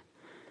 weeks,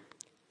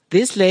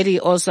 this lady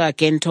also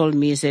again told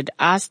me, said,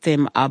 ask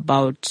them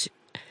about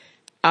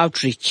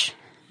outreach.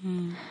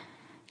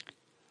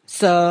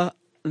 So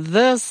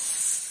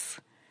this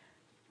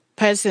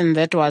person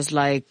that was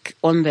like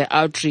on the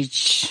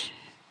outreach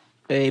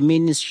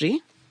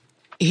ministry,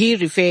 he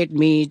referred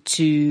me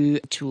to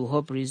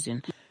Hope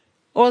Rising.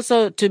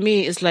 Also to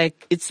me, it's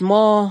like, it's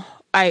more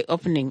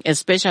eye-opening,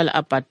 especially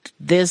about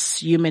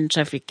this human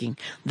trafficking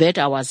that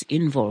I was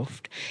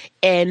involved.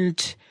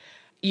 And,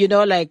 you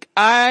know, like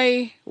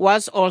I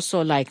was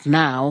also like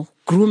now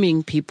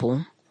grooming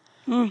people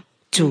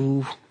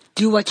to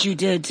do what you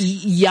did.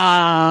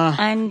 Yeah.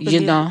 And you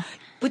know.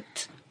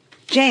 But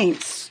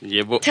James,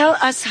 Yeah, tell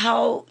us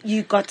how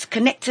you got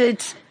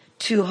connected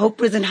to Hope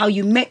Rising, how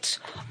you met,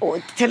 or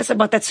tell us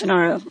about that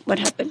scenario. What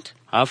happened?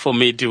 For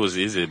me, it was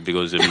easy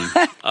because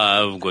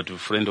I've got a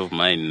friend of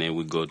mine and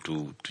we go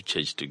to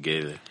church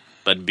together.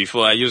 But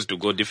before, I used to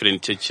go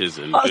different churches.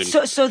 And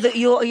so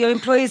your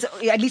employees,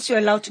 at least you're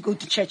allowed to go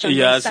to church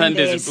on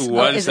Sundays.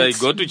 Once I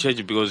go to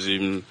church because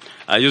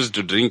I used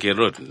to drink a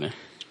lot. Ne?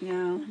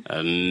 Yeah.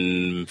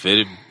 And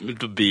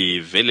to be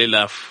very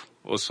laugh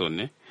also.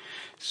 Ne?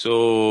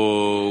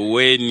 So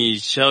when he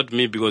shouted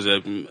me, because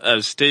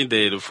I've stayed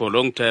there for a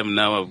long time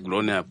now, I've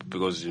grown up,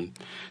 because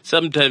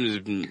sometimes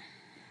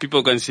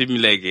people can see me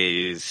like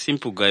a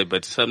simple guy,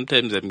 but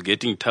sometimes I'm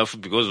getting tough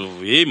because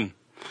of him.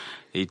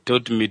 He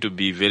taught me to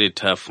be very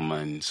tough,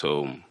 man.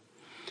 So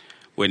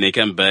when I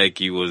came back,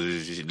 he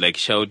was like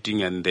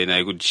shouting, and then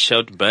I would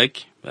shout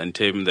back and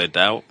tell him that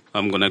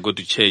I'm going to go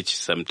to church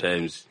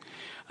sometimes.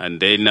 And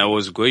then I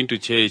was going to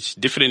church,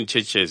 different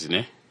churches,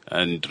 ne?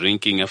 And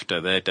drinking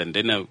after that. And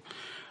then I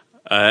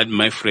had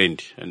my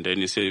friend, and then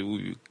he said,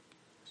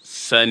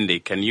 Sunday,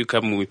 can you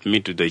come with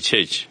me to the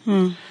church?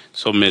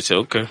 So I said,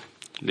 okay,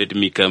 let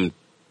me come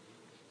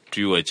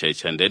to your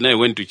church. And then I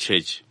went to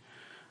church.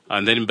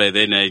 And then by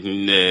then I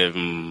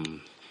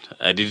didn't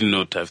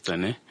know Tafta,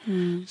 ne?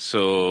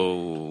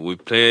 So we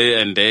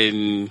play, and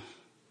then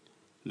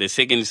the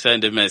second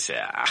Sunday I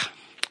said,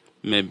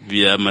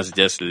 maybe I must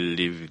just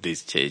leave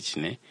this church,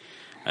 ne?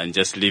 And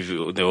just leave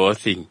the whole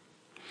thing.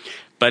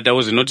 But I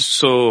was not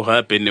so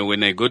happy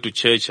when I go to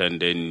church, and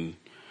then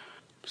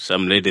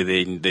some lady there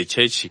in the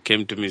church, she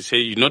came to me and said,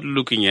 you're not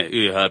looking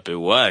happy.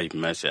 Why?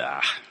 I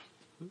said,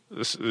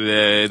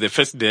 the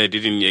first day I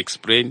didn't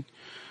explain.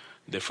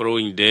 The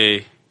following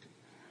day,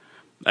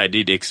 I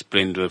did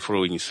explain the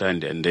following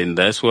Sunday. And then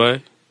that's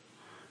why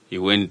he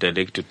went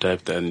direct to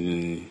Tafta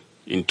and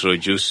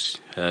introduced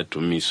her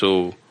to me.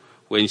 So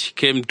when she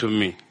came to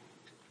me,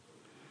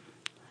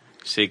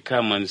 She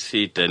come and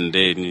sit, and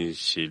then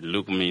she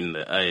look me in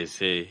the eye and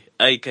say,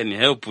 I can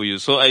help you.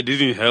 So I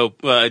didn't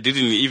help. I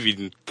didn't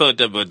even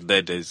thought about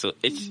that. I saw,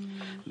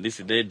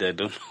 this lady, I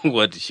don't know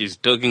what she's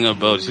talking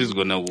about. She's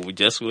going to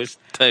just waste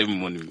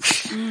time on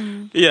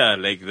me. Yeah,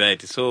 like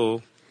that.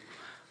 So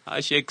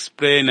she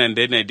explained, and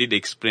then I did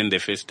explain the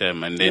first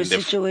time. And then the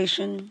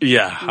situation?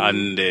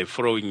 And the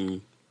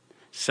following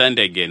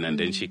Sunday again, and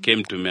then she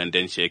came to me, and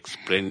then she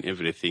explained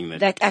everything.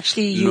 That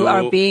actually you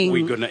are being...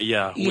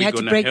 You had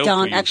to break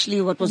down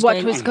actually what was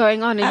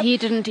going on, and he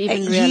didn't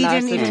even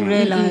realize. He didn't even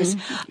realize.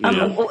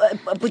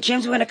 But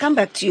James, we're going to come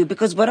back to you,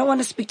 because what I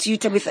want to speak to you,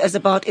 Tabitha,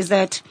 is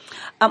that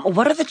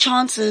what are the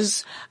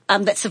chances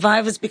that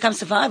survivors become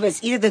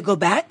survivors? Either they go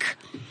back,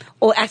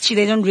 or actually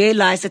they don't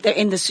realize that they're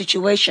in this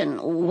situation.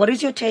 What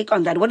is your take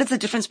on that? What is the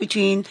difference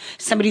between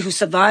somebody who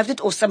survived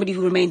it or somebody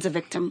who remains a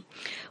victim?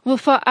 Well,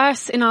 for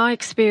us, in our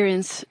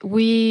experience,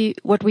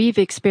 what we've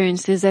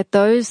experienced is that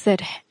those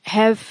that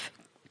have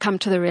come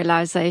to the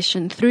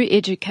realization through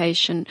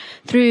education,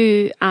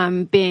 through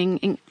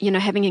having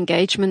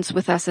engagements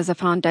with us as a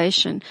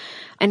foundation,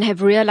 and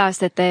have realized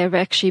that they are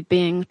actually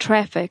being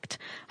trafficked,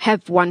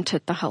 have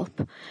wanted the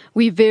help.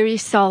 We very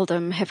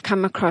seldom have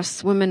come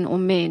across women or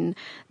men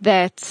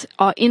that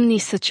are in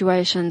these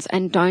situations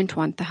and don't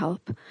want the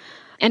help.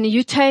 And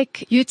you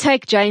take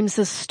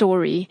James's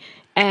story,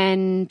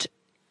 and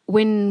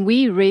when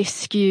we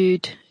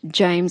rescued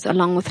James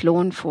along with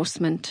law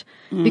enforcement,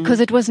 because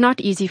it was not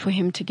easy for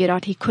him to get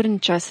out, he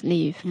couldn't just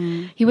leave.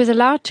 He was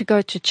allowed to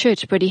go to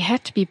church, but he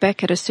had to be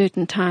back at a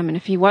certain time. And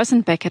if he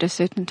wasn't back at a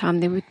certain time,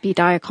 there would be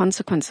dire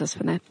consequences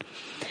for that.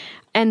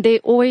 And there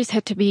always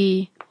had to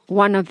be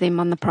one of them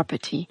on the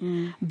property.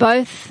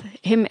 Both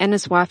him and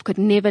his wife could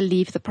never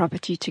leave the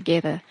property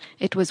together.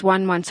 It was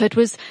one. So it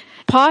was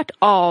part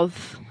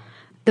of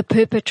the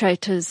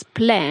perpetrator's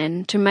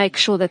plan to make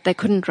sure that they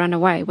couldn't run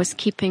away was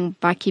keeping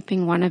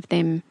one of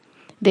them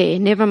there.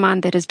 Never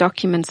mind that his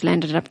documents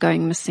ended up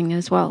going missing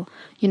as well,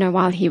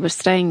 while he was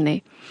staying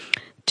there.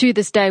 To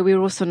this day,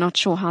 we're also not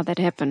sure how that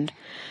happened.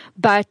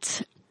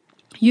 But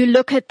you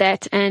look at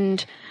that,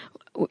 and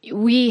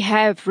we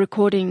have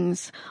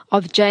recordings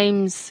of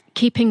James,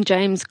 keeping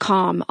James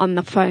calm on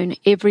the phone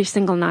every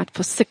single night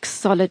for 6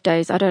 solid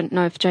days. I don't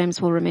know if James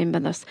will remember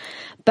this,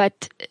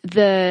 but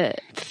the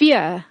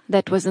fear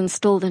that was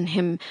instilled in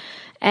him,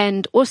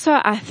 and also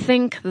I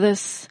think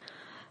this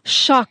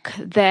shock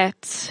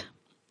that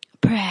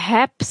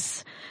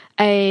perhaps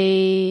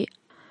that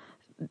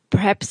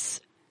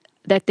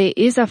there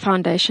is a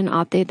foundation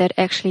out there that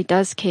actually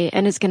does care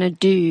and is going to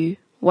do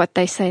what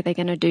they say they're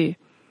going to do.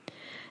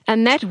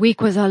 And that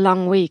week was a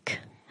long week.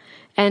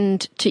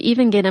 And to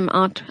even get him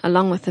out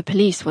along with the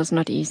police was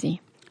not easy.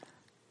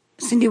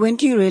 Cindy, when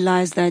do you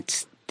realize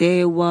that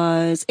there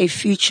was a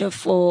future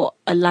for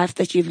a life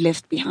that you've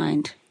left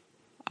behind?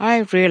 I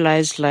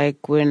realized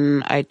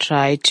when I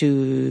tried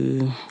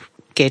to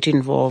get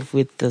involved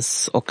with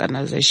this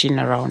organization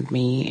around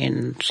me,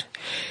 and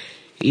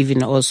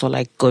even also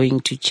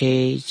going to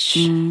church.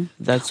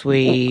 That's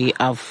where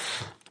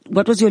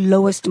What was your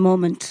lowest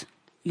moment?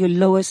 Your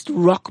lowest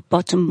rock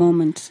bottom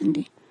moment,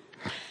 Cindy?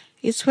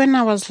 It's when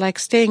I was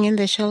staying in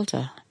the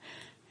shelter.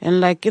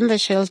 And in the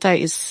shelter,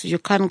 you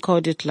can't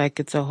call it like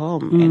it's a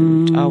home.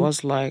 And I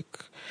was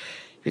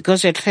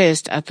because at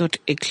first I thought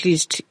at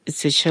least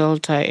it's a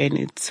shelter and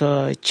it's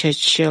a church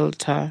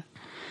shelter.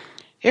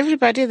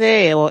 Everybody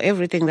there, or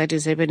everything that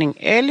is happening,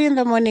 early in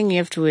the morning you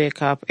have to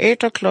wake up.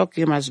 8 o'clock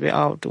you must be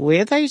out.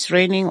 Whether it's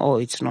raining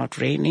or it's not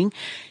raining,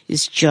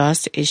 it's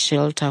just a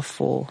shelter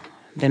for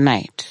the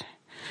night.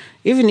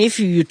 Even if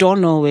you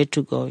don't know where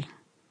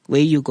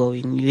you're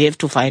going, you have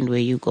to find where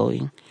you're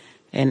going.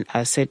 And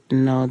I said,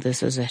 no,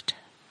 this is it.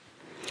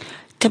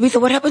 Tabitha,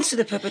 what happens to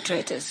the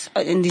perpetrators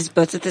in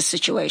both of the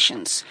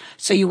situations?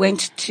 So you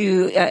went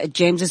to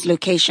James's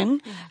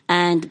location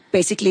and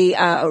basically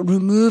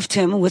removed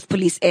him with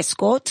police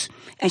escort,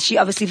 and she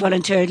obviously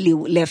voluntarily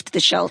left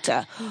the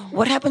shelter.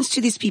 What happens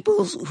to these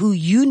people who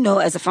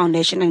as a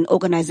foundation and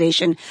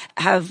organization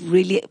have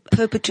really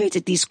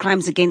perpetrated these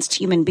crimes against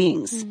human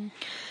beings?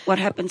 What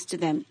happens to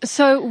them?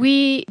 So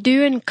we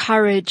do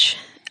encourage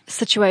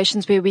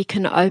situations where we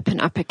can open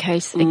up a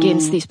case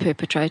against these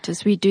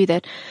perpetrators. We do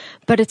that,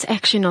 but it's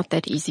actually not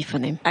that easy for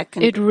them.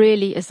 It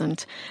really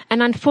isn't.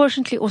 And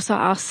unfortunately also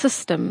our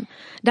system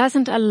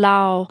doesn't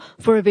allow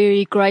for a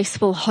very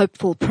graceful,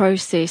 hopeful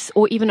process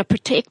or even a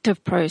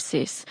protective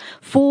process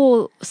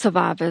for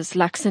survivors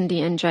like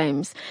Cindy and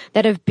James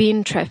that have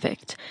been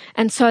trafficked.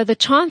 And so the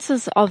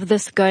chances of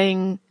this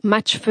going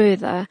much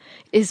further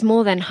is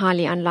more than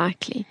highly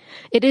unlikely.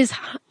 It is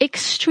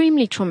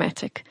extremely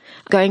traumatic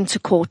going to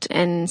court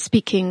and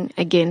speaking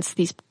against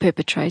these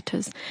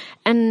perpetrators.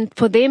 And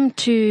for them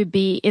to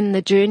be in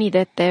the journey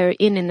that they're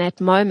in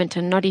that moment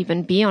and not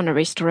even be on a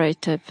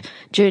restorative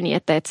journey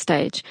at that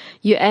stage,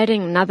 you're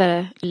adding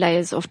another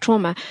layers of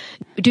trauma.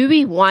 Do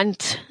we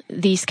want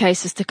these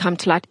cases to come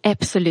to light?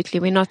 Absolutely.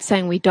 We're not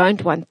saying we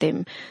don't want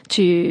them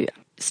to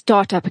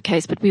start up a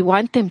case, but we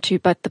want them to,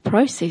 but the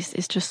process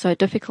is just so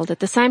difficult. At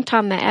the same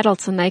time, they're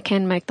adults and they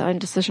can make their own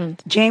decisions.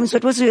 James,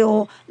 what was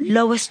your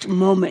lowest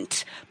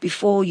moment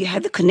before you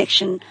had the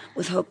connection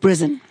with Hope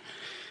Prison?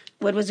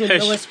 What was your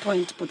lowest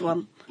point,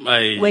 Budwam?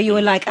 Where you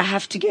were like, I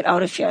have to get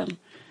out of here?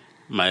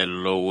 My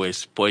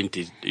lowest point,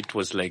 it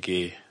was like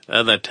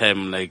other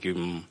time, like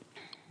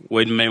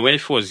when my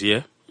wife was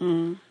here.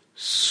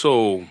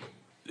 So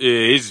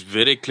he's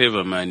very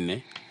clever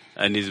man,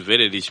 and he's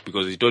very rich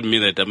because he told me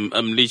that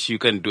I'm rich, you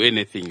can do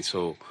anything.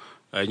 So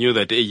I knew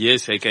that,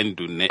 yes, I can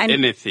do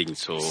anything.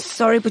 So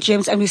sorry, but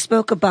James, and we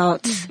spoke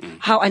about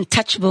how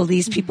untouchable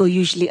these people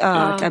usually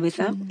are,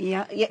 Tabitha.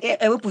 Yeah,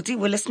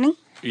 we're listening.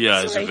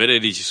 Yeah, it's very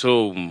rich.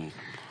 So,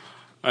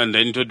 and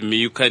then he told me,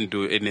 you can't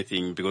do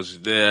anything because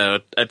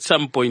at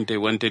some point I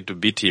wanted to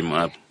beat him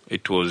up.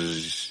 It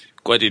was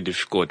quite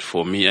difficult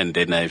for me, and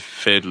then I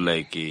felt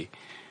like,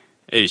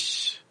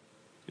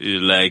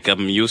 like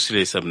I'm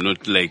useless. I'm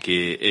not like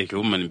a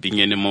human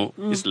being anymore.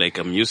 It's like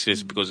I'm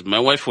useless because my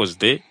wife was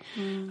there,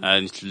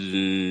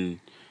 and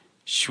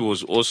she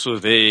was also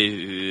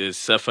there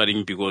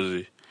suffering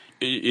because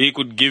he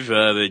could give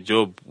her the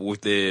job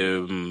with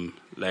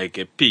like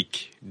a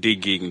pick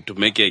digging to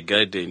make a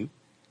garden,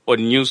 or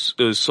new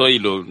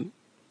soil, or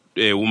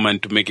a woman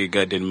to make a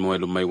garden while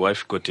my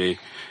wife got a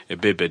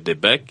baby at the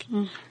back.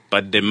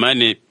 But the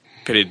money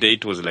per day,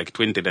 it was like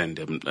 20 rand.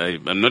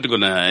 I'm not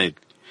going to hide.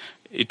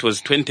 It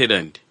was 20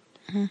 rand.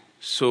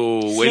 So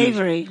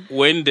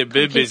when the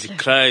baby is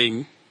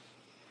crying,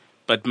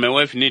 but my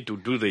wife need to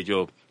do the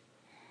job,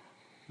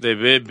 the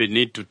baby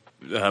need to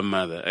her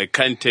mother. I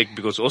can't take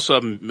because also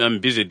I'm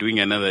busy doing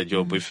another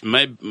job. If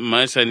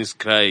my son is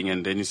crying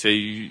and then you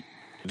say,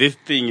 this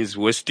thing is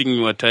wasting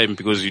your time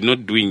because you're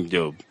not doing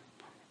job.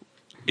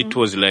 It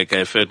was like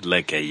I felt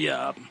like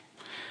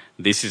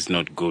this is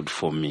not good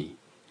for me.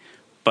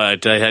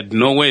 But I had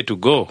nowhere to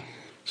go.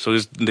 So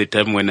it's the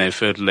time when I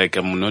felt like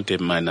I'm not a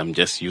man, I'm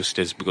just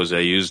useless because I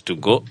used to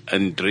go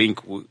and drink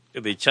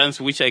the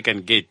chance which I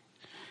can get.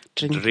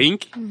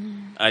 Drink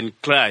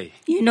and cry.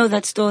 You know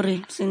that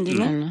story, Cindy,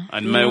 no?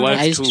 And my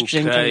wife too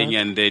crying,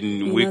 and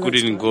then we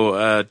couldn't go.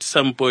 At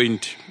some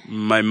point,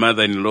 my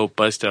mother-in-law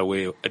passed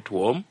away at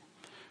home,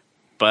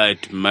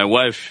 but my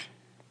wife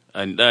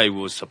and I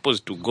was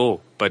supposed to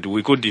go, but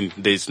we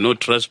couldn't. There's no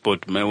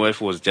transport. My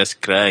wife was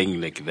just crying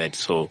like that.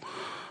 So,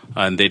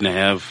 and then I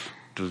have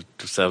to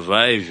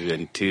survive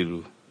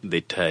until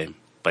the time.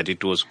 But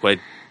it was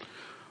quite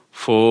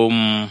for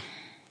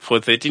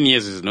 13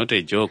 years is not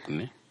a joke,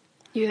 ne?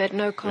 You had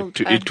no cold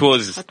it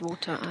was hot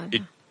water.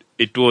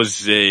 It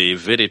was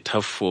very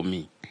tough for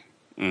me.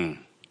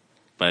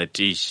 But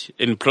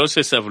in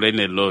process, I've learned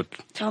a lot.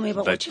 Tell me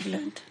about what you've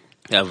learned.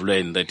 I've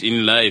learned that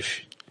in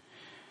life,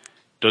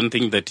 don't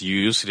think that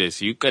you're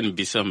useless. You can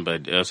be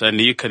somebody else,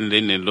 and you can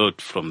learn a lot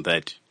from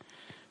that.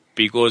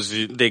 Because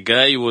the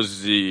guy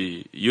was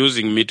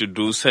using me to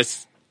do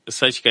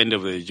such kind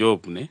of a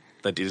job, ne?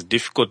 That is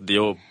difficult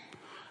job,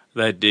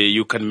 that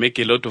you can make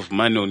a lot of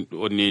money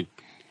on it.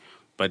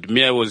 But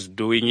me, I was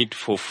doing it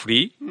for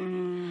free.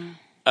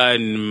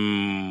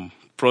 And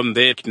from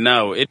there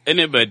now,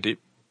 anybody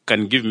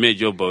can give me a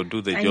job, I'll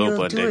do the job.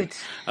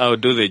 I'll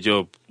do the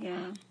job. Yeah.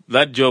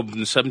 That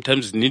job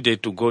sometimes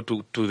needed to go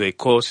to the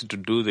course, to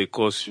do the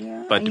course.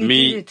 Yeah, but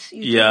me,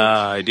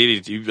 I did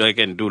it. If I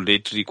can do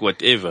electric,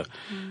 whatever.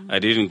 I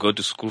didn't go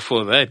to school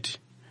for that.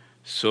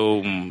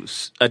 So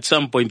at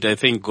some point, I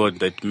thank God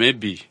that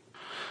maybe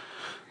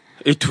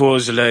it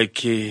was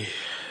like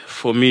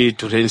for me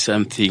to learn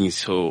something.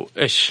 So,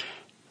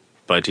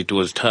 but it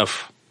was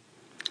tough.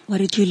 What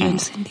did you learn,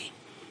 Cindy,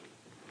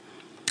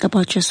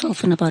 about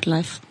yourself and about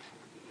life?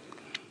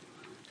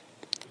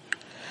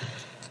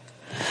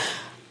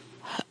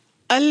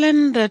 I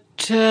learned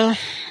that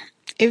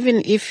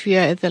even if you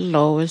are at the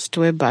lowest,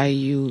 whereby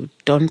you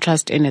don't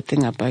trust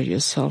anything about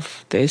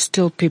yourself, there's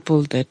still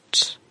people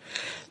that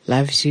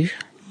loves you,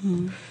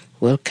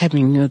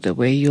 welcoming you the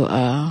way you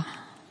are.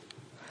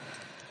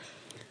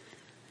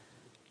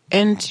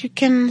 And you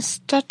can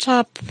start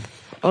up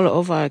all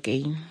over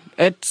again.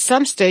 At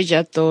some stage,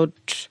 I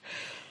thought,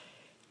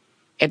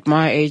 at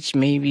my age,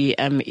 maybe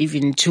I'm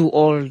even too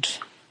old,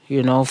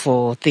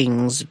 for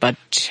things.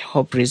 But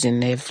Hope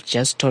Prison have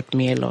just taught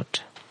me a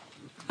lot.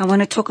 I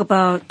want to talk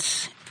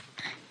about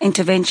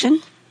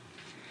intervention.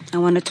 I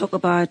want to talk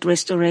about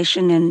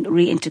restoration and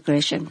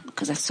reintegration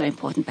because that's so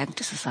important back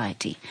to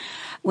society.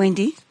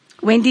 Wendy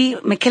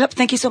McKillop,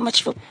 thank you so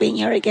much for being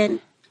here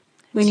again.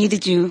 We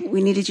needed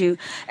you.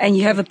 And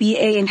you have a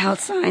BA in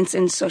Health Science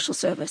and Social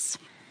Service.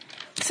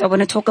 So I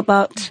want to talk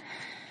about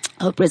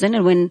Hope Prison.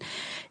 And when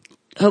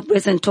Hope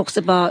Prison talks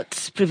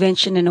about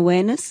prevention and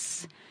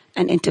awareness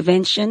and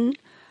intervention,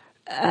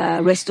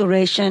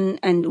 restoration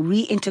and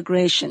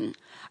reintegration,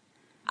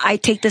 I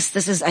take this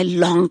is a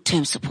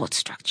long-term support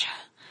structure.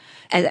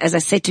 As I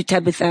said to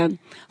Tabitha,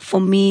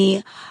 for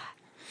me,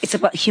 it's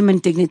about human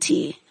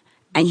dignity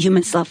and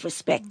human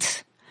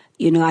self-respect.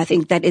 I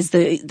think that's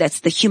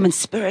the human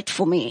spirit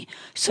for me.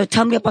 So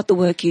tell me about the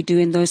work you do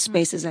in those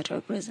spaces at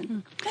Hope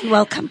Prison. And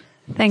welcome.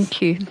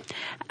 Thank you.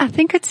 I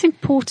think it's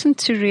important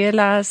to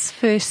realize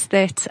first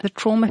that the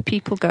trauma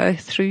people go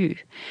through,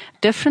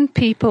 different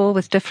people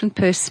with different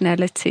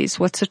personalities.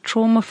 What's a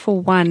trauma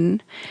for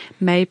one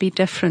may be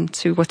different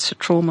to what's a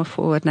trauma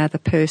for another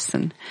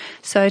person.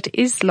 So it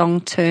is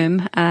long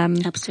term.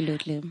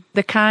 Absolutely.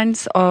 The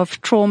kinds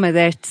of trauma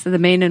that the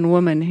men and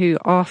women who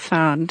are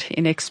found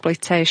in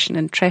exploitation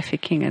and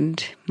trafficking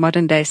and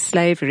modern day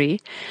slavery,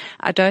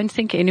 I don't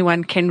think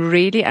anyone can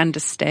really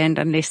understand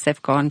unless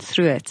they've gone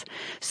through it.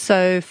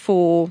 So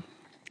for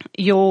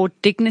your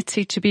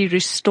dignity to be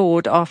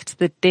restored after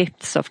the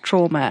depths of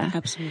trauma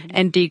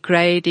and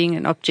degrading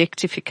and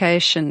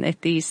objectification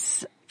that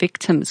these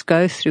victims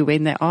go through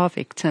when they are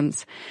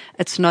victims,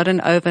 it's not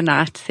an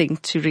overnight thing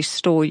to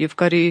restore. You've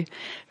got to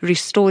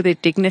restore their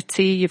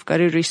dignity. You've got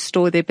to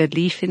restore their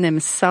belief in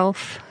themselves.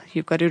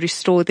 You've got to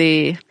restore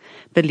their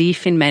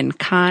belief in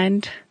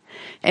mankind.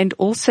 And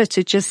also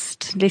to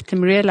just let them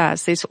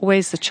realize there's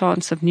always a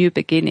chance of new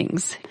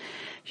beginnings.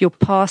 Your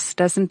past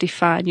doesn't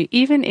define you.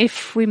 Even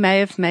if we may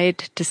have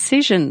made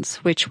decisions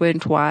which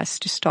weren't wise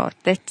to start,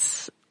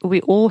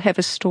 we all have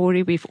a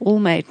story. We've all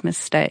made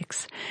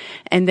mistakes,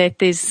 and that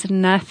there's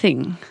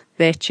nothing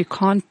that you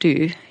can't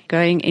do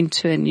going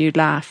into a new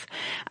life.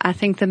 I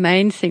think the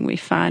main thing we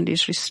find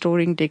is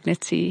restoring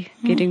dignity,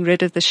 getting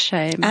rid of the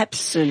shame.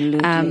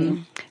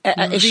 Absolutely.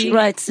 Is she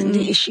right,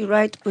 Cindy? Is she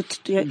right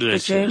with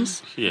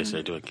James? Yes,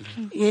 I do agree.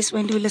 Yes,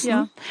 when do we listen?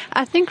 Yeah.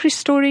 I think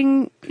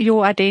restoring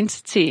your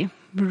identity,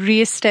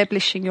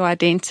 re-establishing your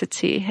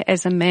identity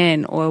as a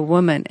man or a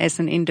woman, as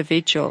an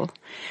individual,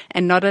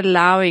 and not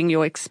allowing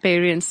your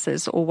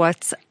experiences or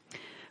what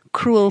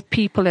cruel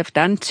people have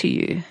done to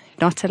you,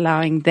 not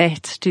allowing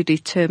that to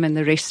determine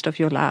the rest of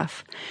your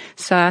life.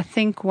 So I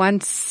think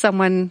once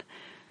someone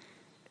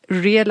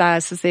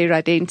realizes their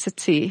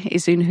identity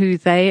is in who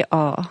they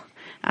are,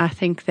 I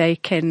think they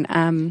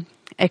can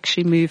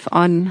actually move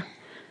on,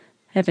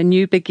 have a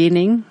new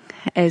beginning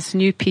as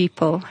new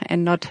people,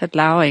 and not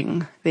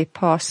allowing their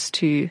past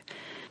to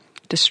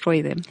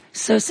destroy them.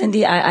 So,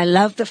 Cindy, I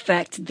love the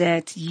fact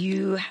that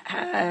you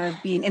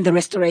have been in the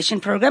restoration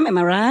program. Am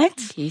I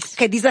right? Yes.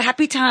 Okay, these are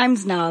happy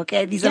times now.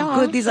 Okay, these are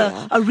good. These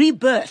are a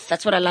rebirth.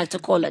 That's what I like to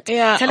call it.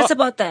 Yeah. Tell us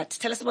about that.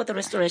 Tell us about the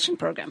restoration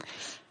program.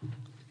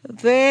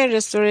 The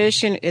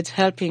restoration, it's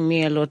helping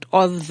me a lot.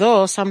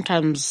 Although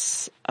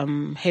sometimes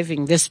I'm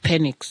having this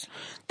panics.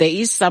 There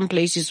is some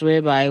places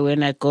whereby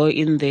when I go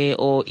in there,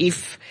 or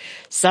if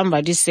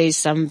somebody says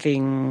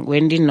something,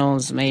 Wendy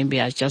knows,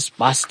 maybe I just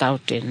bust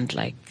out and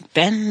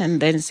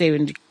then say,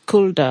 Wendy,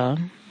 cool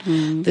down.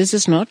 This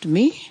is not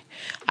me.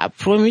 I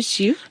promise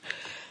you.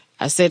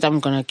 I said, I'm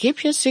going to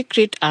keep your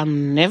secret.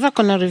 I'm never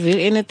going to reveal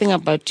anything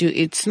about you.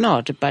 It's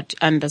not. But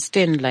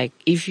understand,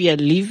 if you are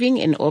living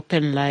an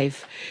open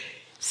life,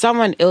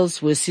 someone else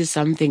will see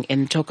something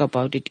and talk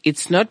about it.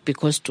 It's not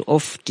because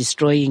of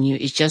destroying you.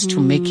 It's just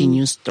to making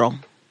you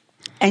strong.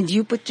 And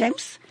you,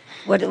 James?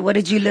 What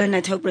did you learn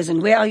at Hope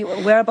Prison? Where are you?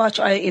 Whereabouts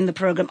are you in the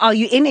program? Are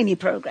you in any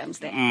programs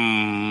there?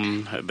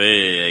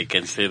 I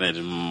can say that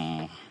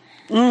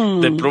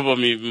the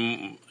problem is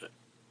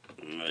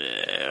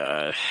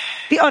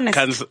be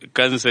honest.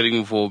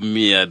 Counseling for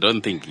me, I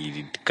don't think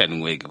it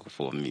can work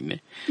for me.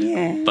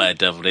 Yeah.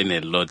 But I've learned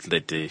a lot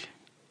that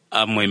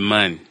I'm a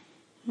man.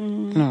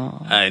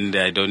 No. And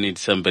I don't need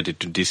somebody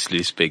to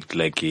disrespect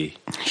like the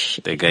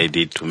guy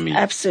did to me.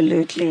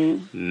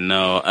 Absolutely.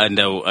 No, and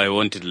I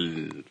won't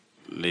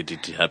let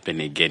it happen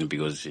again,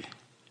 because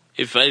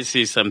if I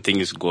see something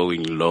is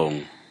going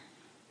wrong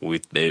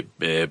with the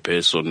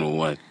person or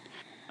what,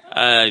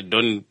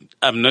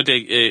 I'm not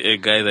a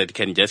guy that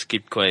can just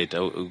keep quiet.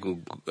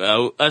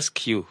 I'll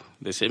ask you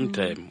the same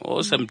time.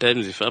 Or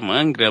sometimes if I'm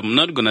angry, I'm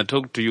not going to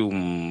talk to you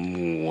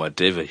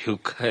whatever you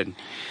can.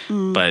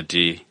 But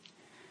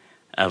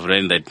I've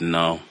learned that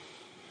now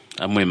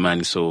I'm a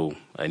man, so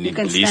I need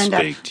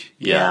respect.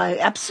 Yeah,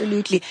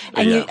 absolutely.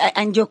 And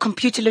and your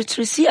computer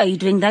literacy, are you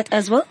doing that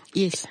as well?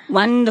 Yes.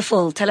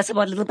 Wonderful. Tell us a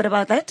little bit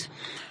about that.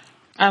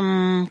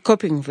 I'm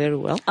coping very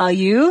well. Are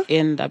you?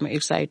 And I'm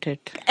excited.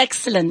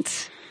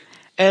 Excellent.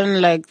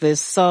 And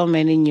there's so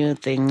many new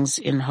things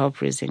in Hope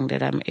Prison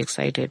that I'm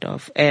excited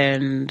of.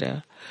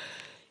 And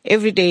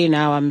every day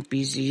now I'm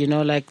busy,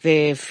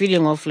 the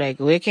feeling of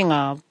waking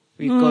up,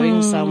 we're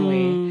going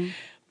somewhere,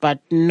 but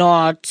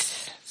not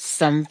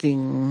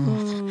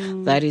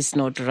something that is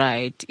not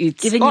right.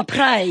 It's giving you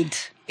pride.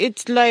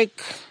 It's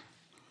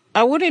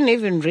I wouldn't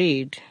even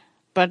read,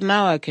 but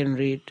now I can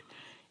read.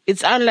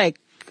 It's unlike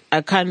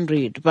I can't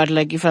read, but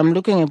if I'm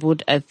looking at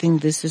book, I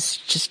think this is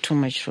just too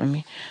much for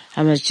me.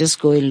 I must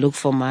just go and look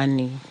for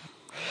money.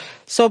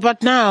 So,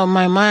 but now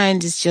my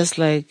mind is just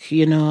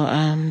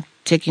I'm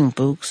taking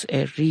books,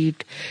 I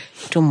read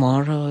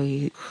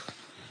tomorrow.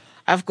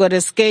 I've got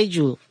a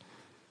schedule.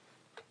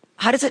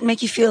 How does it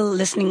make you feel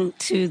listening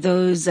to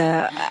those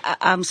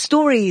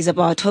stories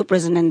about Hope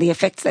Prison and the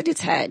effects that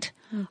it's had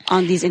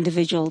on these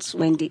individuals,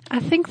 Wendy? I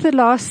think the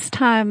last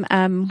time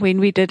when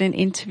we did an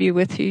interview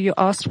with you, you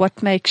asked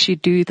what makes you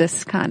do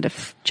this kind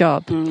of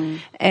job.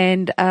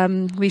 And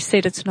we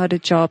said it's not a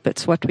job,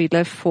 it's what we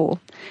live for.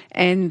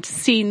 and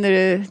seen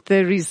the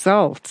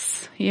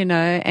results,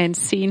 and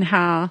seen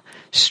how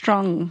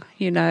strong,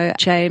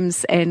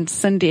 James and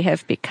Cindy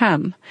have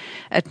become.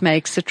 It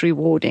makes it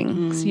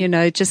rewarding,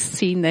 just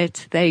seeing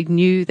that they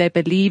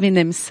believe in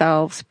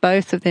themselves.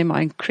 Both of them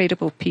are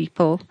incredible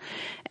people.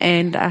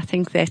 And I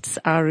think that's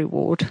our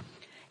reward.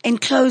 In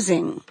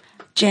closing,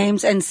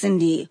 James and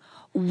Cindy,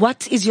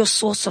 what is your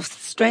source of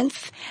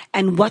strength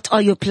and what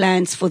are your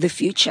plans for the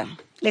future?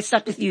 Let's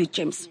start with you,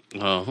 James.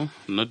 Oh,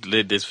 not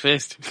ladies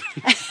first.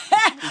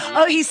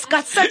 Oh, he's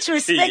got such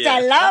respect. Yeah. I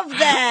love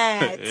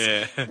that.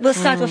 Yeah. We'll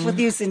start off with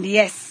you, Cindy.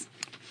 Yes.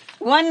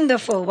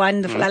 Wonderful,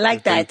 wonderful. I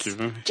like that.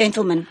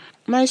 Gentlemen.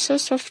 My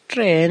source of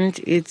strength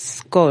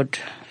is God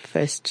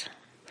first.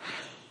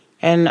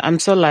 And I'm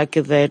so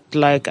lucky that,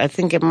 I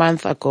think a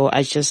month ago,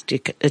 I just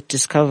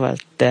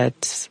discovered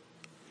that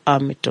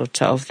I'm a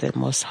daughter of the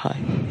Most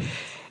High.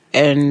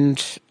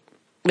 And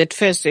at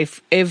first,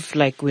 if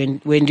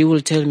when you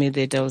will tell me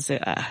that, I will say,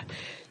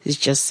 he's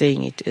just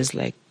saying it is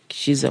like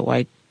she's a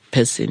white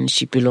person,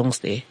 she belongs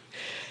there.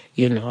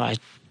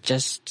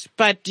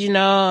 But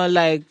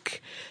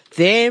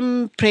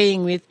them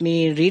praying with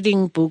me,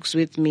 reading books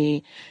with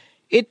me,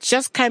 it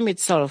just came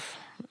itself.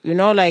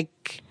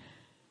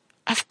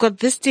 I've got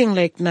this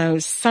thing now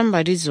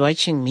somebody's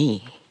watching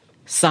me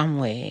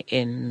somewhere,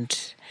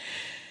 and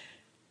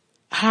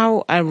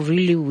how I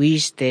really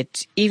wish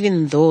that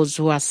even those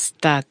who are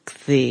stuck,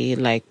 the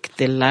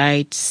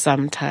light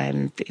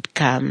sometimes it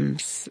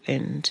comes,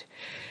 and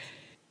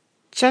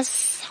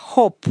just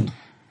hope.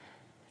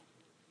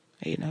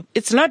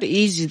 It's not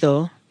easy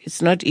though.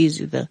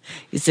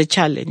 It's a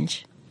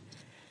challenge.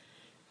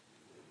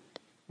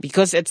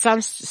 Because at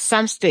some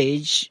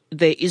stage,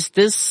 there is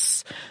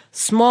this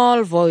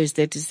small voice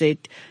that said,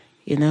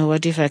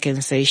 what if I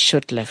can say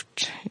short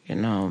left?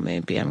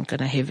 Maybe I'm going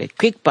to have a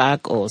quick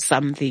back or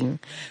something.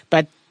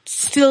 But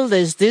still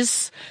there's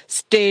this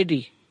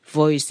steady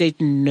voice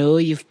that, no,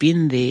 you've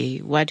been there.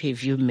 What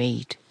have you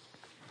made?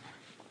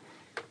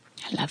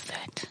 I love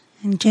that.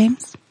 And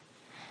James?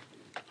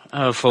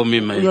 For me,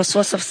 your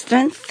source of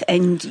strength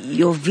and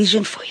your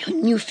vision for your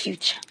new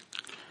future.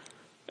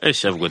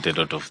 Yes, I've got a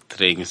lot of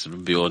things, to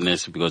be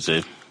honest, because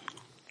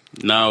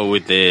now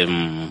with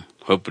the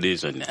Hope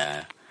Reason,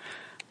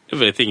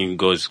 everything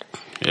goes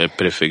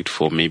perfect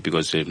for me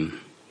because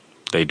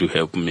they do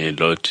help me a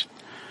lot.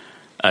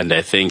 And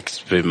I thank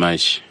very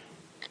much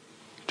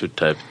to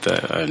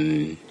Tabitha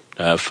and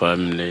her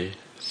family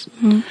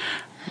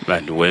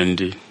and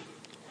Wendy.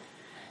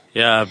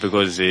 Yeah,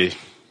 because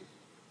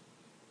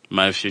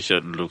my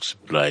future looks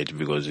bright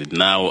because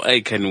now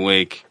I can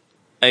work.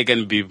 I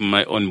can be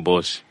my own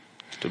boss.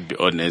 To be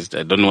honest,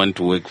 I don't want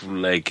to work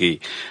like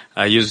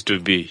I used to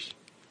be.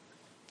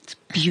 It's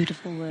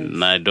beautiful words.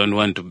 I don't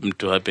want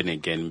to happen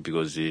again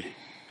because,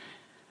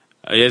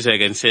 yes, I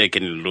can say I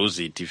can lose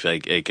it if I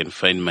can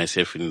find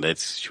myself in that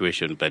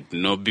situation. But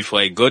no,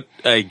 before I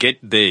get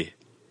there,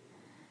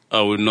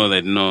 I will know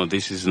that no,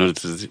 this is not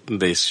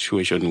the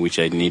situation which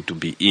I need to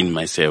be in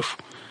myself.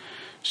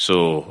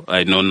 So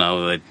I know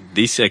now that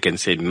this I can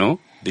say no,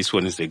 this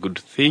one is a good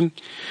thing.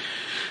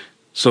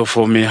 So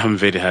for me, I'm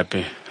very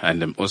happy.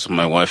 And also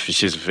my wife,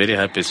 she's very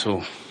happy.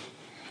 So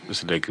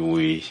it's like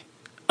we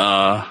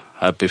are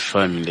happy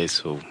family.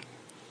 So,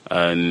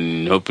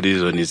 and Hope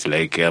Reason is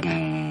like a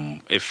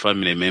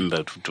family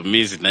member. To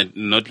me, it's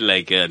not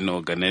like an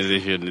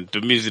organization. To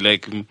me, it's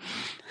like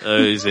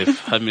it's a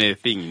family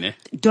thing. Ne?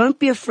 Don't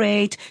be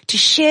afraid to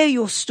share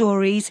your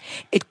stories.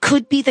 It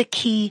could be the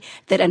key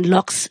that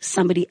unlocks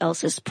somebody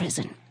else's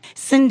prison.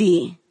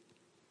 Cindy,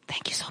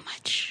 thank you so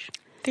much.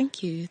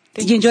 Thank you.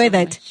 Did you enjoy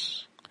that? Much.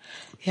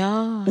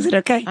 Yeah. Was it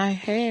okay? I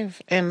have.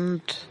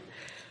 And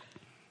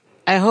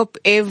I hope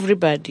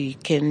everybody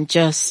can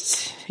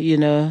just,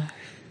 I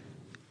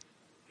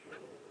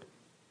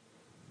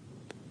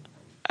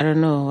don't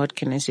know, what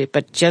can I say,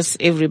 but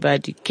just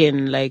everybody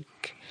can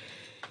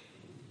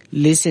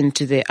listen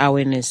to the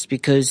awareness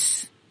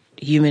because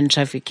human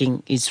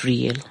trafficking is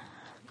real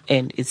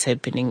and it's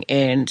happening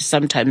and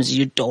sometimes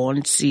you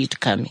don't see it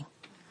coming.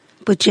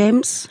 But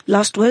James,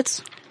 last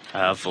words?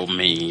 For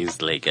me, it's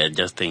I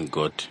just thank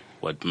God.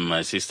 What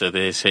my sister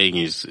there is saying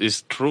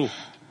is true.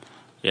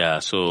 Yeah,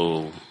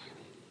 so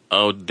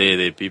out there,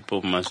 the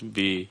people must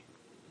be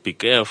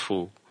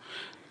careful.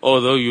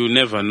 Although you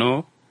never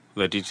know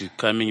that it is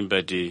coming,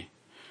 but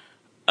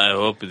I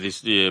hope this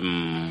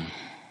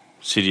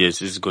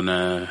series is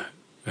gonna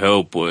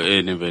help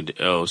anybody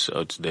else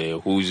out there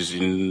who's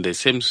in the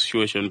same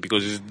situation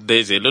because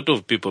there's a lot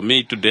of people,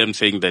 me today I'm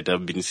saying that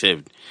I've been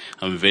saved.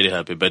 I'm very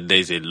happy, but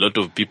there's a lot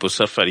of people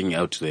suffering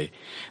out there.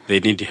 They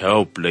need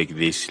help like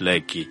this,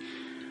 like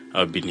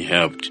I've been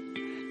helped.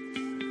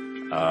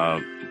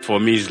 For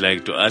me, it's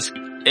to ask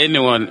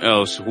anyone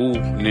else who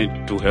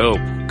need to help,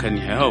 can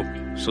help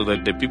so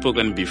that the people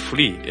can be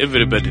free.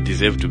 Everybody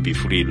deserves to be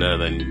free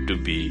rather than to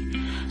be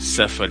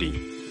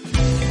suffering.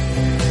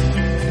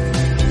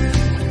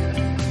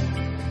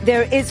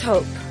 There is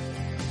hope,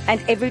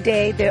 and every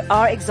day there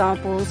are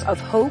examples of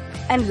hope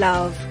and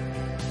love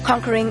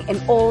conquering in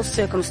all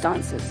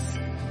circumstances.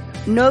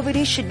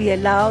 Nobody should be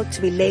allowed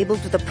to be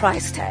labeled with a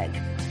price tag.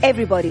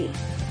 Everybody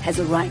has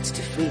a right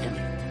to freedom.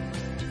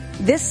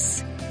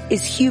 This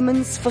is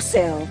Humans for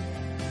Sale,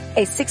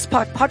 a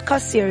 6-part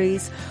podcast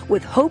series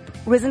with Hope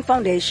Risen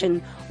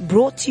Foundation,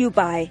 brought to you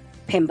by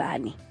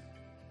Pembani.